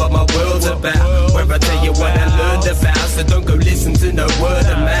tell you what my world's about. Where I tell you what I learned about. So don't go listen to no word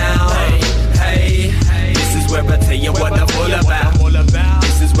of mouth. Hey, this is where I tell you what I'm all about.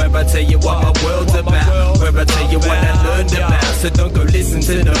 This is where I tell you what my world's about. Where I tell you what I learned about. So don't go listen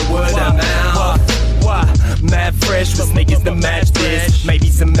to no word of mouth. Mad fresh with niggas to match this. Maybe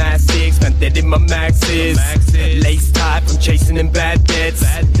some mad six, man, dead in my maxes. Lace tight from chasing in bad bets.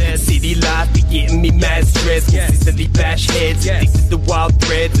 City life be getting me mad stress. Consistently bash heads, addicted to wild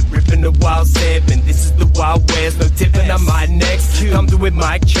threads. Ripping the wild step, and this is the Wild West. No tipping on my next. Come through with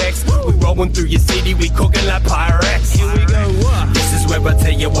mic checks. We rolling through your city, we cooking like Pyrex. Here we go. This is where I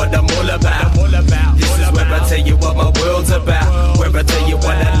tell you what I'm all about. This is where I tell you what my world's about. Where I tell you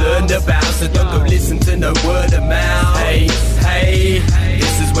what I learned about. So don't go listen to no word of mouth. Hey,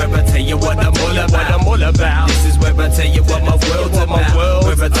 this is where I tell you what I'm all about. This is where I tell you what my world's about.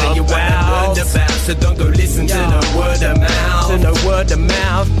 Where I tell you what I learned about. So don't go listen to no word of mouth. To no word of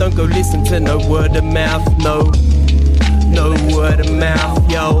mouth. Don't go listen to no word of mouth. No word of mouth,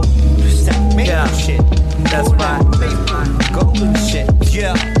 yo. Yeah, that's right. Golden shit,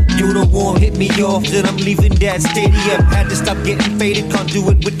 yeah. You feel the warm, hit me off, then I'm leaving that stadium. Had to stop getting faded, can't do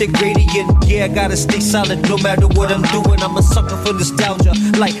it with the gradient. Yeah, I gotta stay solid no matter what I'm doing. I'm a sucker for nostalgia,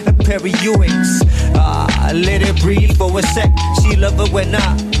 like a pair of Ewings. Let it breathe for a sec. She love it when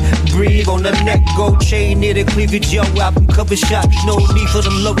I breathe on the neck. Gold chain near the cleavage, yo, album cover shot. No need for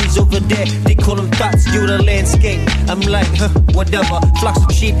them lowies over there. They call them thoughts, you the landscape. I'm like, whatever. Flocks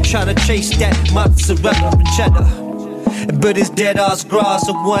of sheep trying to chase that mozzarella and cheddar. But it's dead ass grass,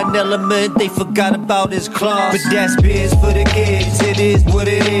 so one element they forgot about is class. But that's biz for the kids, it is what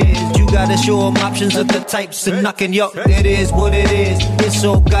it is. You gotta show them options of the types of knocking, yo. It is what it is, it's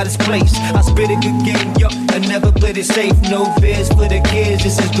all got its place. I spit a good game, yo, I never played it safe. No biz for the kids,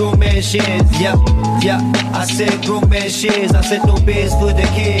 this is grown man shares. Yeah, I said grown man shares, I said no biz for the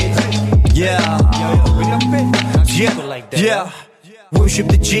kids. Yeah. Worship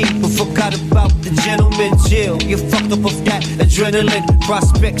the G, but forgot about the gentleman chill. You fucked up off that adrenaline.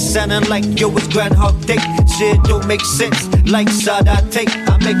 Prospects sounding like yo, it's Groundhog Day. Shit don't make sense, like side I take.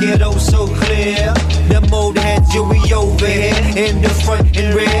 I make it oh so clear. Them old heads, yo, we over here in the front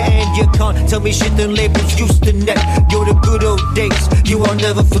and rear. And you can't tell me shit the labels used to net. Yo, the good old days, you will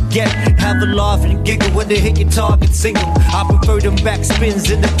never forget. Have a laugh and giggle when they hit your target single. I prefer them backspins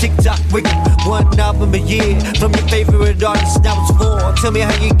in the TikTok wiggle. One album a year from your favorite artist, now it's 4. Tell me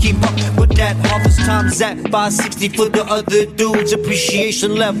how you keep up with that. Harvest time's at 560 for the other dudes.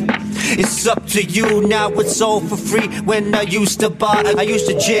 Appreciation level, it's up to you. Now it's all for free. When I used to buy, I used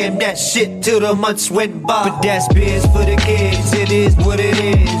to jam that shit till the months went by. But that's biz for the kids, it is what it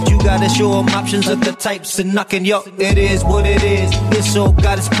is. You gotta show them options of the types of knocking, yo. It is what it is, it's all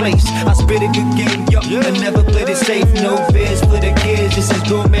got its place. I spit a good game, yo, I never played it safe. No biz for the kids, this is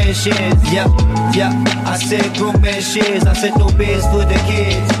grown man shares. Yeah, I said grown man shares, I said no biz for the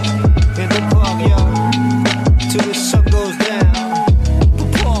kids. In the park, yo, till the sun goes down.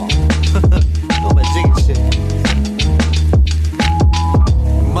 Oh, my jigging shit.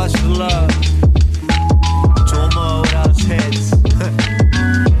 Much love to all my old house heads.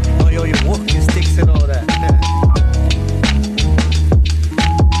 Oh, yo, your walking sticks and all that.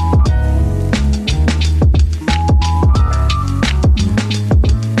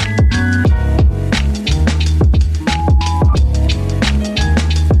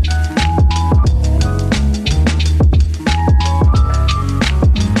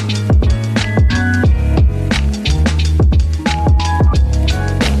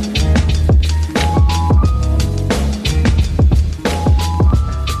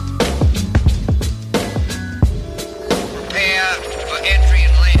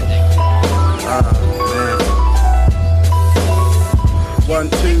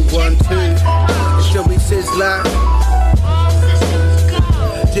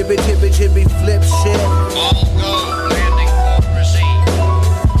 Jibby flip shit. All go, landing port receipt.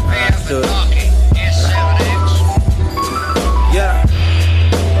 Path and docking, S7X. Yeah.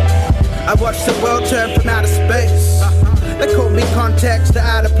 I watched the world turn from outer space. They call me context, the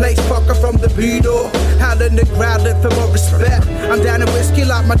out of place fucker from the B-door. Howling and growling for more respect. I'm down in whiskey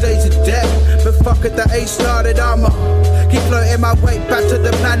like my days of death. But fuck it, the A started armor. Keep floating my way back to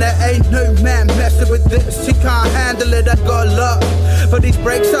the planet. Ain't no man messing with this. He can't handle it, I got love. For these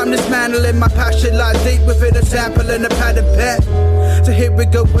breaks I'm dismantling. My passion lies deep within a sample and a pad and pen. So here we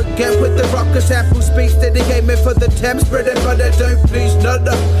go again with the rocker sample speech. Steady aiming for the Thames, spreading but they don't please none.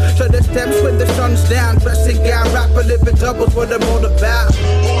 So the stems when the sun's down. Dressing gown, rapper, living doubles what I'm all about.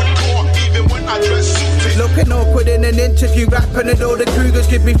 Even when I dress suited. Looking awkward in an interview, rapping and all the Cougars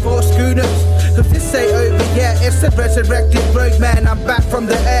give me 4 schooners. Cause this ain't over yet, it's a resurrected road, man. I'm back from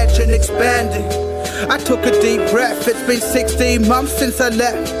the edge and expanding. I took a deep breath, it's been 16 months since I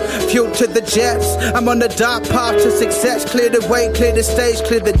left. Fuel to the jets, I'm on the dark path to success. Clear the way, clear the stage,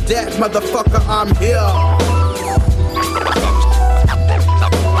 clear the deck. Motherfucker, I'm here.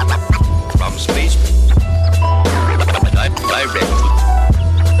 From space, direct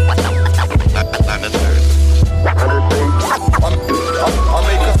planet Earth. I'll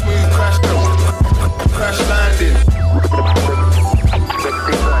make a smooth crash landing.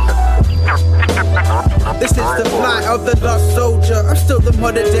 This is the flight of the lost soldier. I'm still the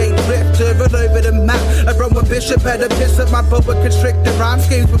modern day drifter, all over the map. I run with Bishop at a piss at my boa constrictor. Rhyme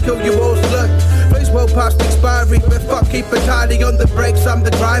schemes will kill you all slow. Plays well past expiry, but fuck, keep it tidy on the brakes. I'm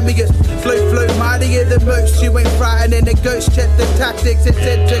the grimiest, slow flow, mightier than most. You ain't frightening the ghost, check the tactics. It's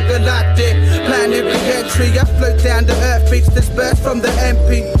intergalactic, planning re-entry. I float down to earth, beats dispersed from the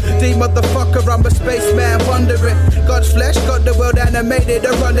MP. D motherfucker, I'm a spaceman wondering. God's flesh got the world animated.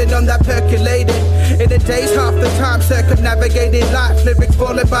 I'm running on that percolated. In the days, half the time I'm circumnavigating life, lyrics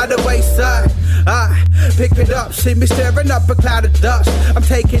falling by the wayside. I pick it up, see me staring up a cloud of dust. I'm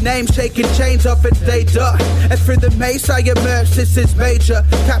taking aim, shaking chains off its day dust. And through the maze I emerge, this is major.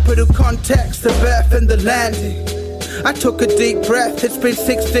 Capital context, the birth and the landing. I took a deep breath, it's been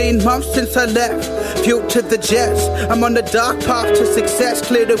 16 months since I left. Fuel to the jets, I'm on the dark path to success.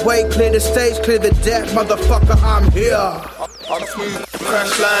 Clear the way, clear the stage, clear the deck. Motherfucker, I'm here. On a smooth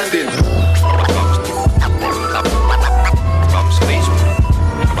crash landing.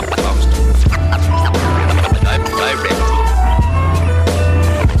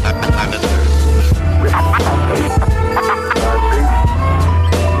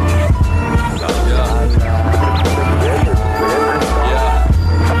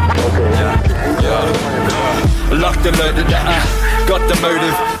 Locked and loaded, got the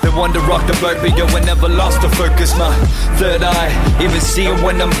motive. They want to rock the boat, but yo, I never lost the focus. My third eye, even seeing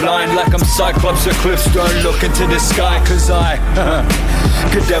when I'm blind, like I'm Cyclops or Cliffs. Don't look into the sky, cause I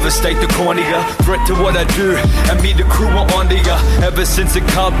could devastate the cornea. Threat to what I do, and me the crew are on the ever since the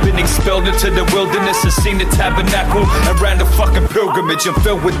car been expelled into the wilderness, I've seen the tabernacle and ran the fucking pilgrimage. I'm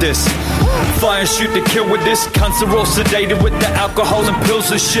filled with this fire and shoot to kill with this. Cunts are all sedated with the alcohol and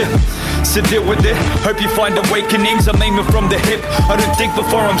pills and shit. So deal with it, hope you find awakenings. I'm aiming from the hip, I don't think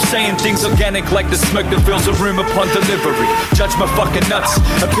before I'm saying things. Organic like the smoke that fills a room upon delivery. Judge my fucking nuts,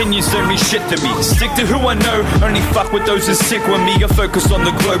 opinions don't mean shit to me. Stick to who I know, only fuck with those who sick with me. I focus on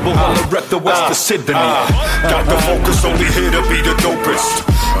the global while I rep the west of Sydney. Got the focus, only here to be the dopest.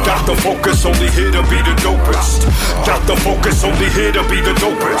 Got the focus, only here to be the dopest. Got the focus, only here to be the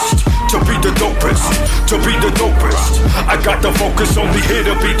dopest. To be the dopest, to be the dopest. I got the focus, only here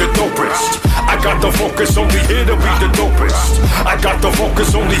to be the dopest. I got the focus, only here to be the dopest. I got the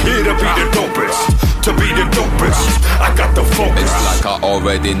focus, only here to be the dopest. To be the dopest, I got the focus. It's like I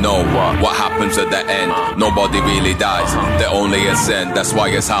already know what happens at the end. Nobody really dies, they only ascend. That's why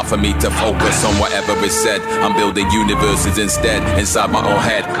it's hard for me to focus on whatever is said. I'm building universes instead, inside my own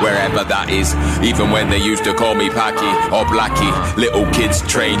head, wherever that is. Even when they used to call me Packy or Blackie, little kids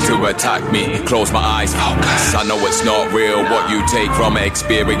trained to attack me. Close my eyes, focus. I know it's not real. What you take from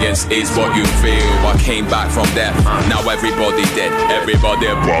experience is what you feel. I came back from death, now everybody dead. Everybody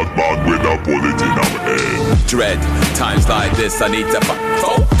bad with a bullet in our head. Dread, times like this I need to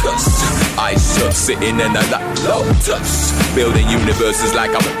focus. I should sitting in a lotus, building universes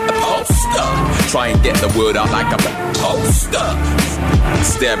like I'm a poster. Try and get the word out like I'm a poster.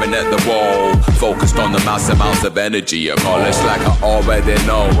 Staring at the wall, focused on the massive amounts of energy. I call it's like I already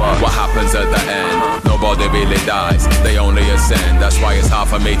know what happens at the end. Nobody really dies, they only ascend. That's why it's hard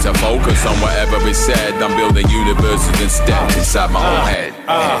for me to focus on whatever is said. I'm building universes instead, inside my own head.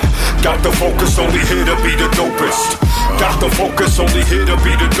 Got the focus, only here to be the dopest. Got the focus, only here to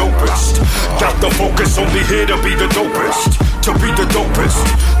be the dopest. Got the focus, only here to be the dopest. To be the dopest,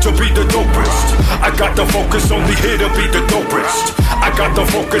 to be the dopest. I got the focus, only here to be the dopest. I got the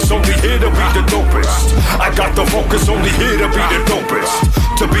focus, only here to be the dopest. I got the focus, only here to be the dopest.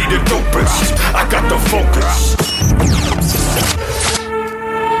 To be the dopest, I got the focus.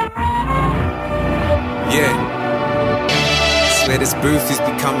 Yeah, I swear this booth is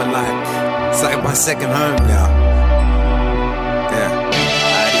becoming it's like my second home now. Yeah,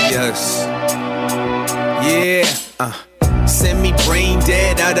 adios. Yeah, send me brain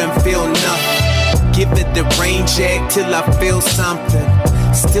dead, I don't feel nothing. Give it the rain check till I feel something.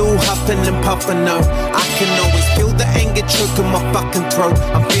 Still huffing and puffing, no. I can always feel the anger choking my fucking throat.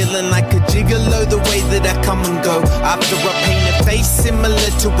 I'm feeling like a gigolo the way that I come and go. After I paint a face similar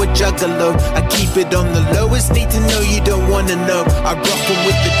to a juggalo, I keep it on the lowest, need to know you don't wanna know. I rock 'em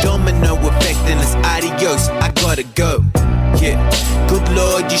with the domino effect and it's adios, I gotta go. Yeah, good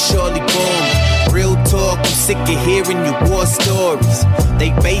lord, you surely bore me. Real talk, I'm sick of hearing your war stories.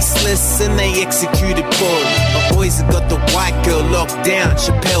 They baseless and they executed poorly. My boys have got the white girl locked down,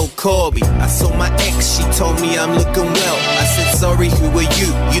 Chappelle Corby. I saw my ex, she told me I'm looking well. I said, sorry, who are you?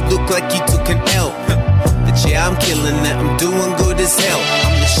 You look like you took an L. But yeah, I'm killing it, I'm doing good as hell.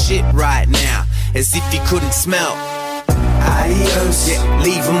 I'm the shit right now, as if you couldn't smell. Adios, yeah,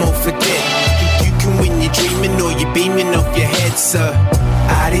 leave them all for dead. Think you can win, you're dreaming or you're beaming off your head, sir.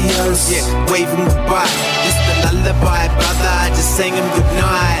 Adios, yeah, wave them goodbye. This the lullaby, brother, I just sang him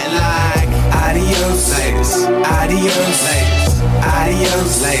goodnight. Like, adios, ladies, adios, ladies,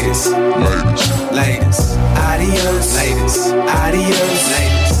 adios, ladies, ladies, adios, ladies, adios,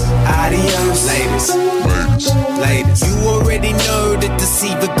 ladies, adios, ladies, ladies. You already know the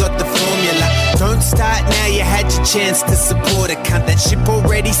deceiver got the formula. Don't start now, you had your chance to support a cunt. That ship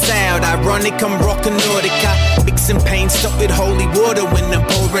already sailed, ironic, I'm rockin' Nordica. Mixing pain, stop with holy water when I'm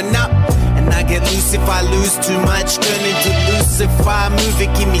pouring up. And I get loose if I lose too much. Turn into Lucifer, move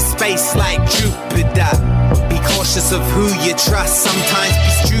it, give me space like Jupiter. Be cautious of who you trust. Sometimes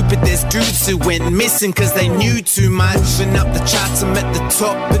be stupid. There's dudes who went missing cause they knew too much. Moving up the charts, I'm at the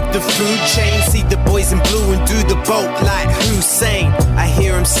top of the food chain. See the boys in blue and do the boat like Hussein. I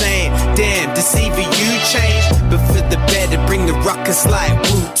hear him saying, damn, deceiver, you changed. But for the better, bring the ruckus like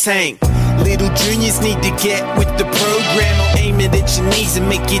Wu-Tang. Little juniors need to get with the program. Or aim it at your knees and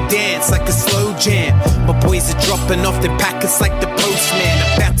make you dance like a slow jam. My boys are dropping off their packets like the postman.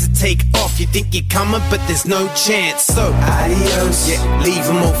 About to take off, you think you're coming, but there's no chance. So, adios, yeah, leave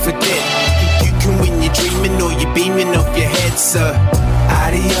them all for dead. You can win, you're dreaming or you're beaming off your head, sir.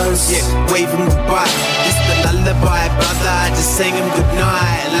 Adios, yeah, wave them goodbye. This the lullaby, brother, I just sang him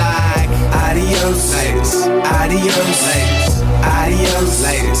goodnight. Like, adios, ladies, adios, ladies, adios,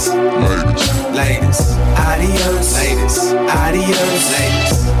 ladies, ladies, adios, ladies, adios,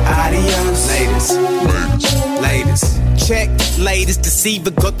 ladies, adios, ladies, ladies. Check, latest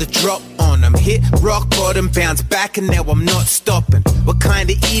deceiver got the drop on him. Hit rock bottom, bounce back, and now I'm not stopping. What kind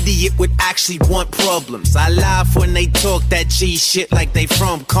of idiot would actually want problems? I laugh when they talk that G shit like they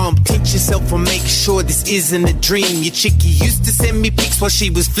from comp. Pinch yourself and make sure this isn't a dream. Your chickie used to send me pics while she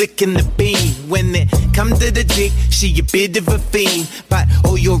was flicking the beam. When it come to the dick, she a bit of a fiend. But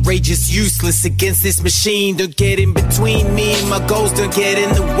all your rage is useless against this machine. Don't get in between me and my goals, don't get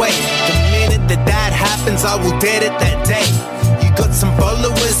in the way. The minute that happens, I will dead it that day. You got some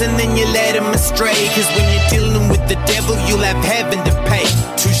followers and then you let them astray. Cause when you're dealing with the devil, you'll have heaven to pay.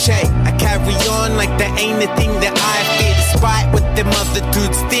 Touche, I carry on like there ain't a thing that I fear. Despite what them other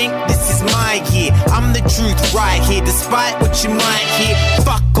dudes think, this is my year. I'm the truth right here, despite what you might hear.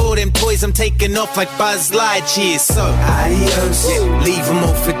 Fuck all them toys, I'm taking off like Buzz Lightyear. So, adios, yeah, leave them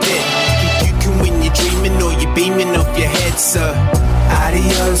all for dead. You can win, you're dreaming or you're beaming off your head, sir.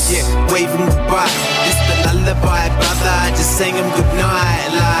 Adios, yeah, wave them goodbye. This the lullaby, brother, I just sang him goodnight.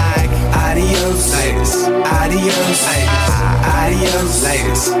 Like, adios, ladies, adios, ladies, adios,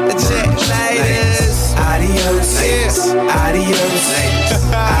 ladies, check, ladies, adios, ladies, adios, ladies,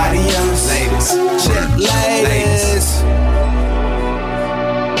 adios, ladies, check, ladies.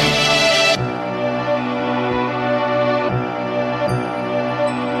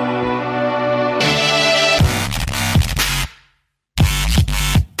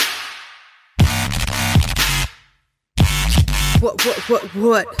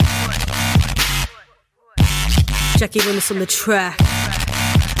 What? Jackie Loomis on the track.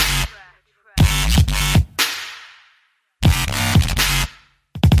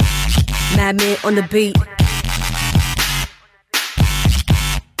 Madman on the beat.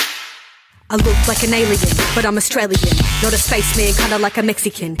 I look like an alien, but I'm Australian. Not a spaceman, kinda like a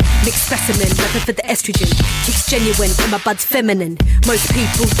Mexican. Mixed specimen, rapping for the estrogen. Kicks genuine, and my bud's feminine. Most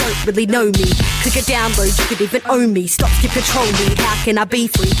people don't really know me. Click a download, you could even own me. Stop, skip, control me, how can I be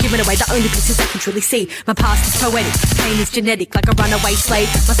free? Giving away the only pieces I can truly see. My past is poetic, pain is genetic. Like a runaway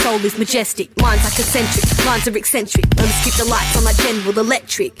slave, my soul is majestic. Minds are concentric, lines are eccentric. Only keep the lights on like General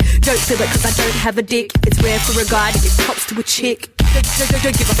Electric. Don't feel it cause I don't have a dick. It's rare for a guy to give props to a chick. Don't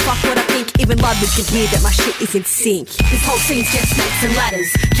give a fuck what I think. Even Ludwig can hear that my shit is in sync. This whole scene's just snakes and ladders,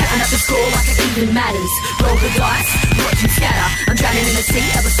 counting up the score like it even matters. Roll the dice, watch them scatter. I'm drowning in a sea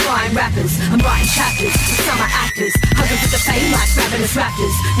of aspiring rappers. I'm writing chapters with summer actors, hungry for the fame like ravenous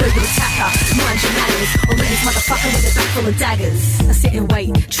raptors. No good attacker, mind your manners, or let this motherfucker with a back full of daggers. I sit and wait,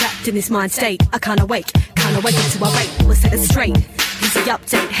 trapped in this mind state. I can't awake until I rate. Let's set it straight. Easy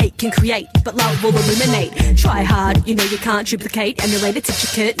update, hate can create, but love will illuminate. Try hard, you know you can't duplicate. Emulate a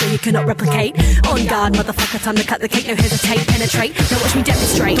ticket, no you cannot replicate. On guard, motherfucker, time to cut the cake. No hesitate, penetrate, now watch me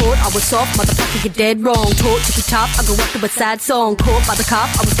demonstrate. Thought I was soft, motherfucker, you're dead wrong. Taught to be tough, I go up to a sad song. Caught by the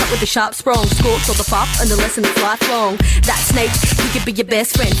cuff, I was stuck with the sharp sprung. Scorched all the fuff, and the lesson is lifelong. That snake, he could be your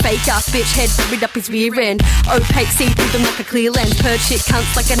best friend. Fake ass bitch head buried up his rear end. Opaque, see through them like a clear lens. Purge shit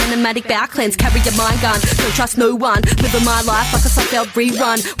cunts like an animatic bow cleanse. Carry your mind gun, don't trust no one. Living my life like a Seinfeld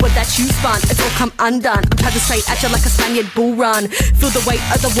rerun. What that you spun, it's all come undone. I'm charging straight at you like a Spaniard bull run. Feel the weight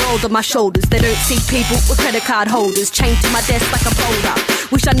of the world on my shoulders. They don't see people with credit card holders. Chained to my desk like a boulder.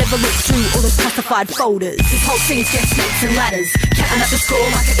 Wish I never looked through all those classified folders. This whole thing's just snakes and ladders, counting up the score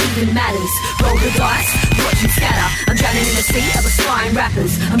like it even matters. Roll the dice, watch them scatter. I'm drowning in a sea of aspiring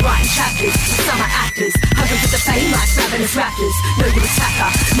rappers. I'm writing chapters with summer actors, hungry for the fame like ravenous raptors. No good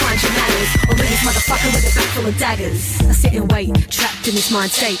attacker, mind your manners, or let this motherfucker with a back full of daggers. I sit and wait, trapped in this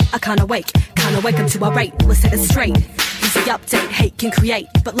mind state. I can't awake until I rate. Let's set it straight. Easy update, hate can create,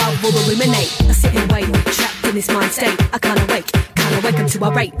 but love will illuminate. I sit and wait, trapped in this mind state. I can't awake until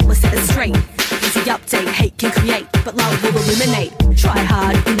I rate. Let's set it straight. easy update. Hate can create, but love will illuminate. Try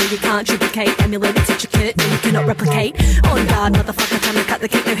hard, you know you can't duplicate. Emulate a teacher kit, no you cannot replicate. On guard, motherfucker, time to cut the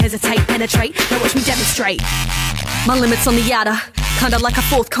cake. No hesitate, penetrate, now watch me demonstrate. My limit's on the outer, kinda like a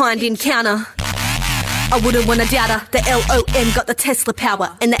fourth kind encounter. I wouldn't want a doubter. The LOM got the Tesla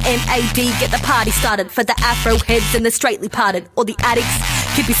power, and the MAD get the party started. For the afro heads and the straightly parted, or the addicts,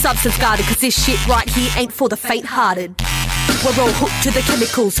 keep your substance guarded, cause this shit right here ain't for the faint-hearted. We're all hooked to the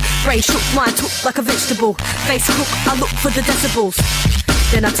chemicals, brain shook, mind took like a vegetable. Face hook, I look for the decibels,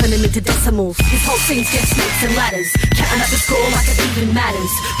 then I turn them into decimals. This whole scene's just snakes and ladders, counting up the score like it even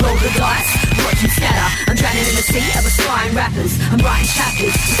matters. Roll the dice, watch them scatter. I'm drowning in the sea of aspiring rappers. I'm writing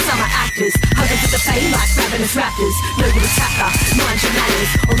chapters with summer actors, hungry for the fame like ravenous raptors. Noble attacker, mind your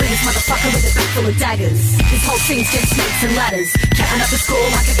manners, or leave this motherfucker with a back full of daggers. This whole scene's just snakes and ladders, counting up the score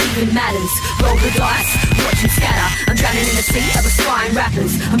like it even matters. Roll the dice, watch them scatter. I'm drowning in the sea of aspiring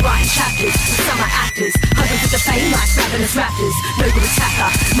rappers. I'm writing chapters with summer actors, hungry for the fame like ravenous raptors. Noble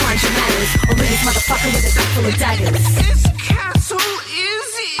attacker, mind your manners, or leave this motherfucker with a back full of daggers. This castle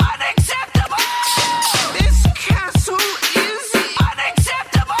is unacceptable. This castle is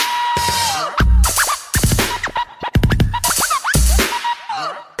unacceptable.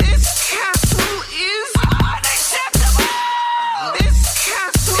 This castle is unacceptable. This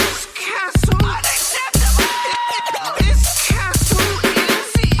castle's castle unacceptable. This castle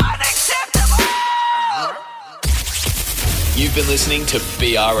is unacceptable. You've been listening to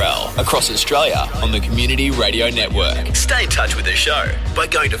BRL across Australia on the Community Radio Network. Stay in touch with the show by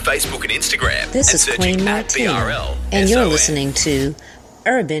going to Facebook and Instagram This and is searching Queen at Martine, BRL. and you're SON. listening to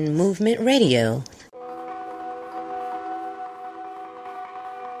Urban Movement Radio.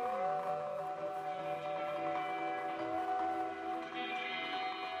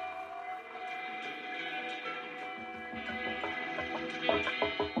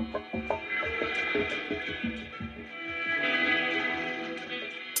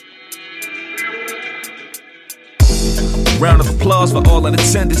 Round of applause for all of the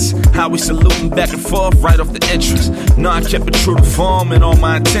attendants. How we saluting back and forth right off the entrance. No, I kept it true to form and all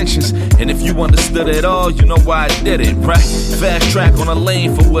my intentions. And if you understood it all, you know why I did it, right? Fast track on a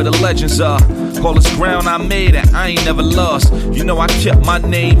lane for where the legends are. All this ground I made and I ain't never lost. You know I kept my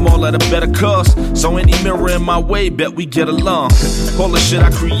name all at a better cost. So any mirror in my way, bet we get along. All the shit I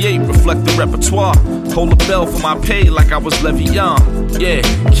create reflect the repertoire. Hold a bell for my pay like I was Le'Veon. Yeah,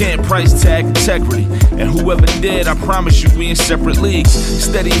 can't price tag integrity. And whoever did, I promise you we in separate leagues.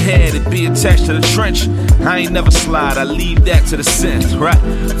 Steady hand and be attached to the trench. I ain't never slide, I leave that to the synth, right?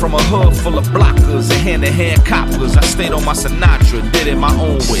 From a hood full of blockers and hand-to-hand coppers, I stayed on my Sinatra, did it my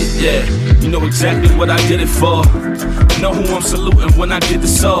own way, yeah. You know exactly what I did it for. Know who I'm saluting when I get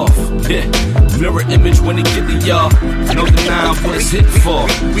this off, yeah. Mirror image when it get to y'all. No denying what it's hit for.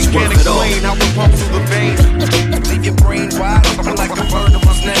 We can't explain how we pump through the veins. Leave your brain wide open like a bird of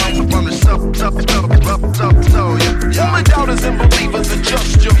us now. From the only doubters and believers are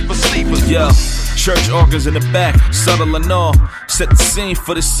just your perceivers. Yeah. Church organs in the back, subtle and all. Set the scene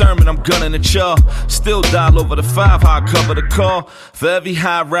for this sermon, I'm gunning at y'all. Still dial over the 5, how I cover the call. For every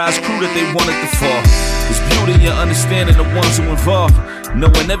high-rise crew that they wanted to fall. There's beauty in understanding the ones who involved.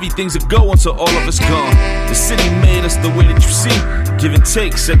 Knowing everything's a go until all of us gone. The city made us the way that you see. Give and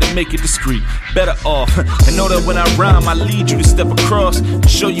take, said to make it discreet. Better off, and know that when I rhyme, I lead you to step across. And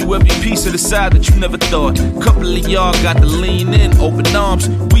show you every piece of the side that you never thought. Couple of y'all got to lean in, open arms.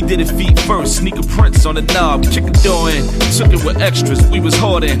 We did it feet first, sneaker prints on the knob. Kick a door in, took it with extras, we was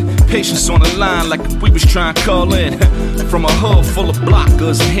hard in. Patience on the line like if we was trying to call in. From a hood full of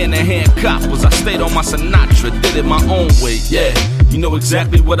blockers and hand-to-hand coppers, I stayed on my Sinatra, did it my own way, yeah. You know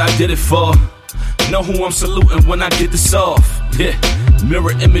exactly what I did it for. Know who I'm saluting when I get this off, yeah.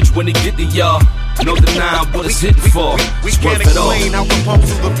 Mirror image when it get to y'all. No denying what it's hitting for. We can't explain how we pump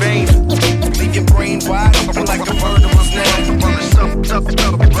through the veins. Leave your brain wide open like a bird of us now. From the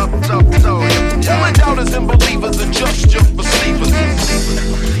only doubters and believers are just your perceivers.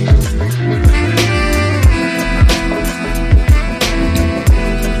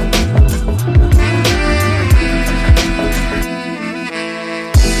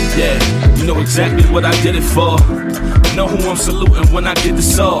 Yeah, you know exactly what I did it for. Know who I'm saluting when I get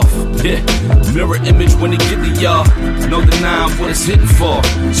this off. Yeah, mirror image when it get to y'all. No denying what it's hitting for.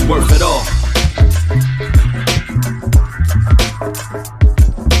 It's worth it all.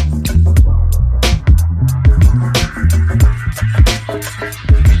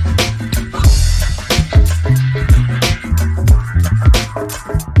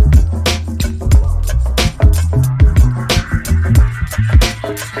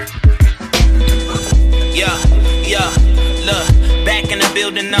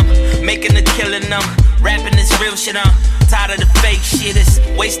 Making a killing Shit, I'm tired of the fake shit. It's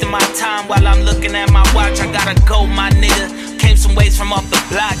wasting my time while I'm looking at my watch. I gotta go, my nigga. Came some ways from off the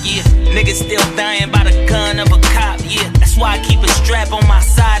block, yeah. Niggas still dying by the gun of a cop, yeah. That's why I keep a strap on my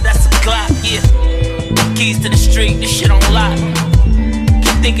side, that's a Glock, yeah. Keys to the street, this shit on lock.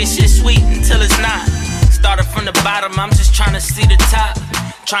 Keep thinking shit sweet until it's not. Started from the bottom, I'm just trying to see the top.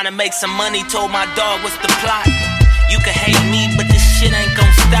 Trying to make some money, told my dog what's the plot. You can hate me, but this shit ain't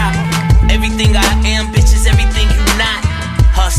gon' stop. Everything I am,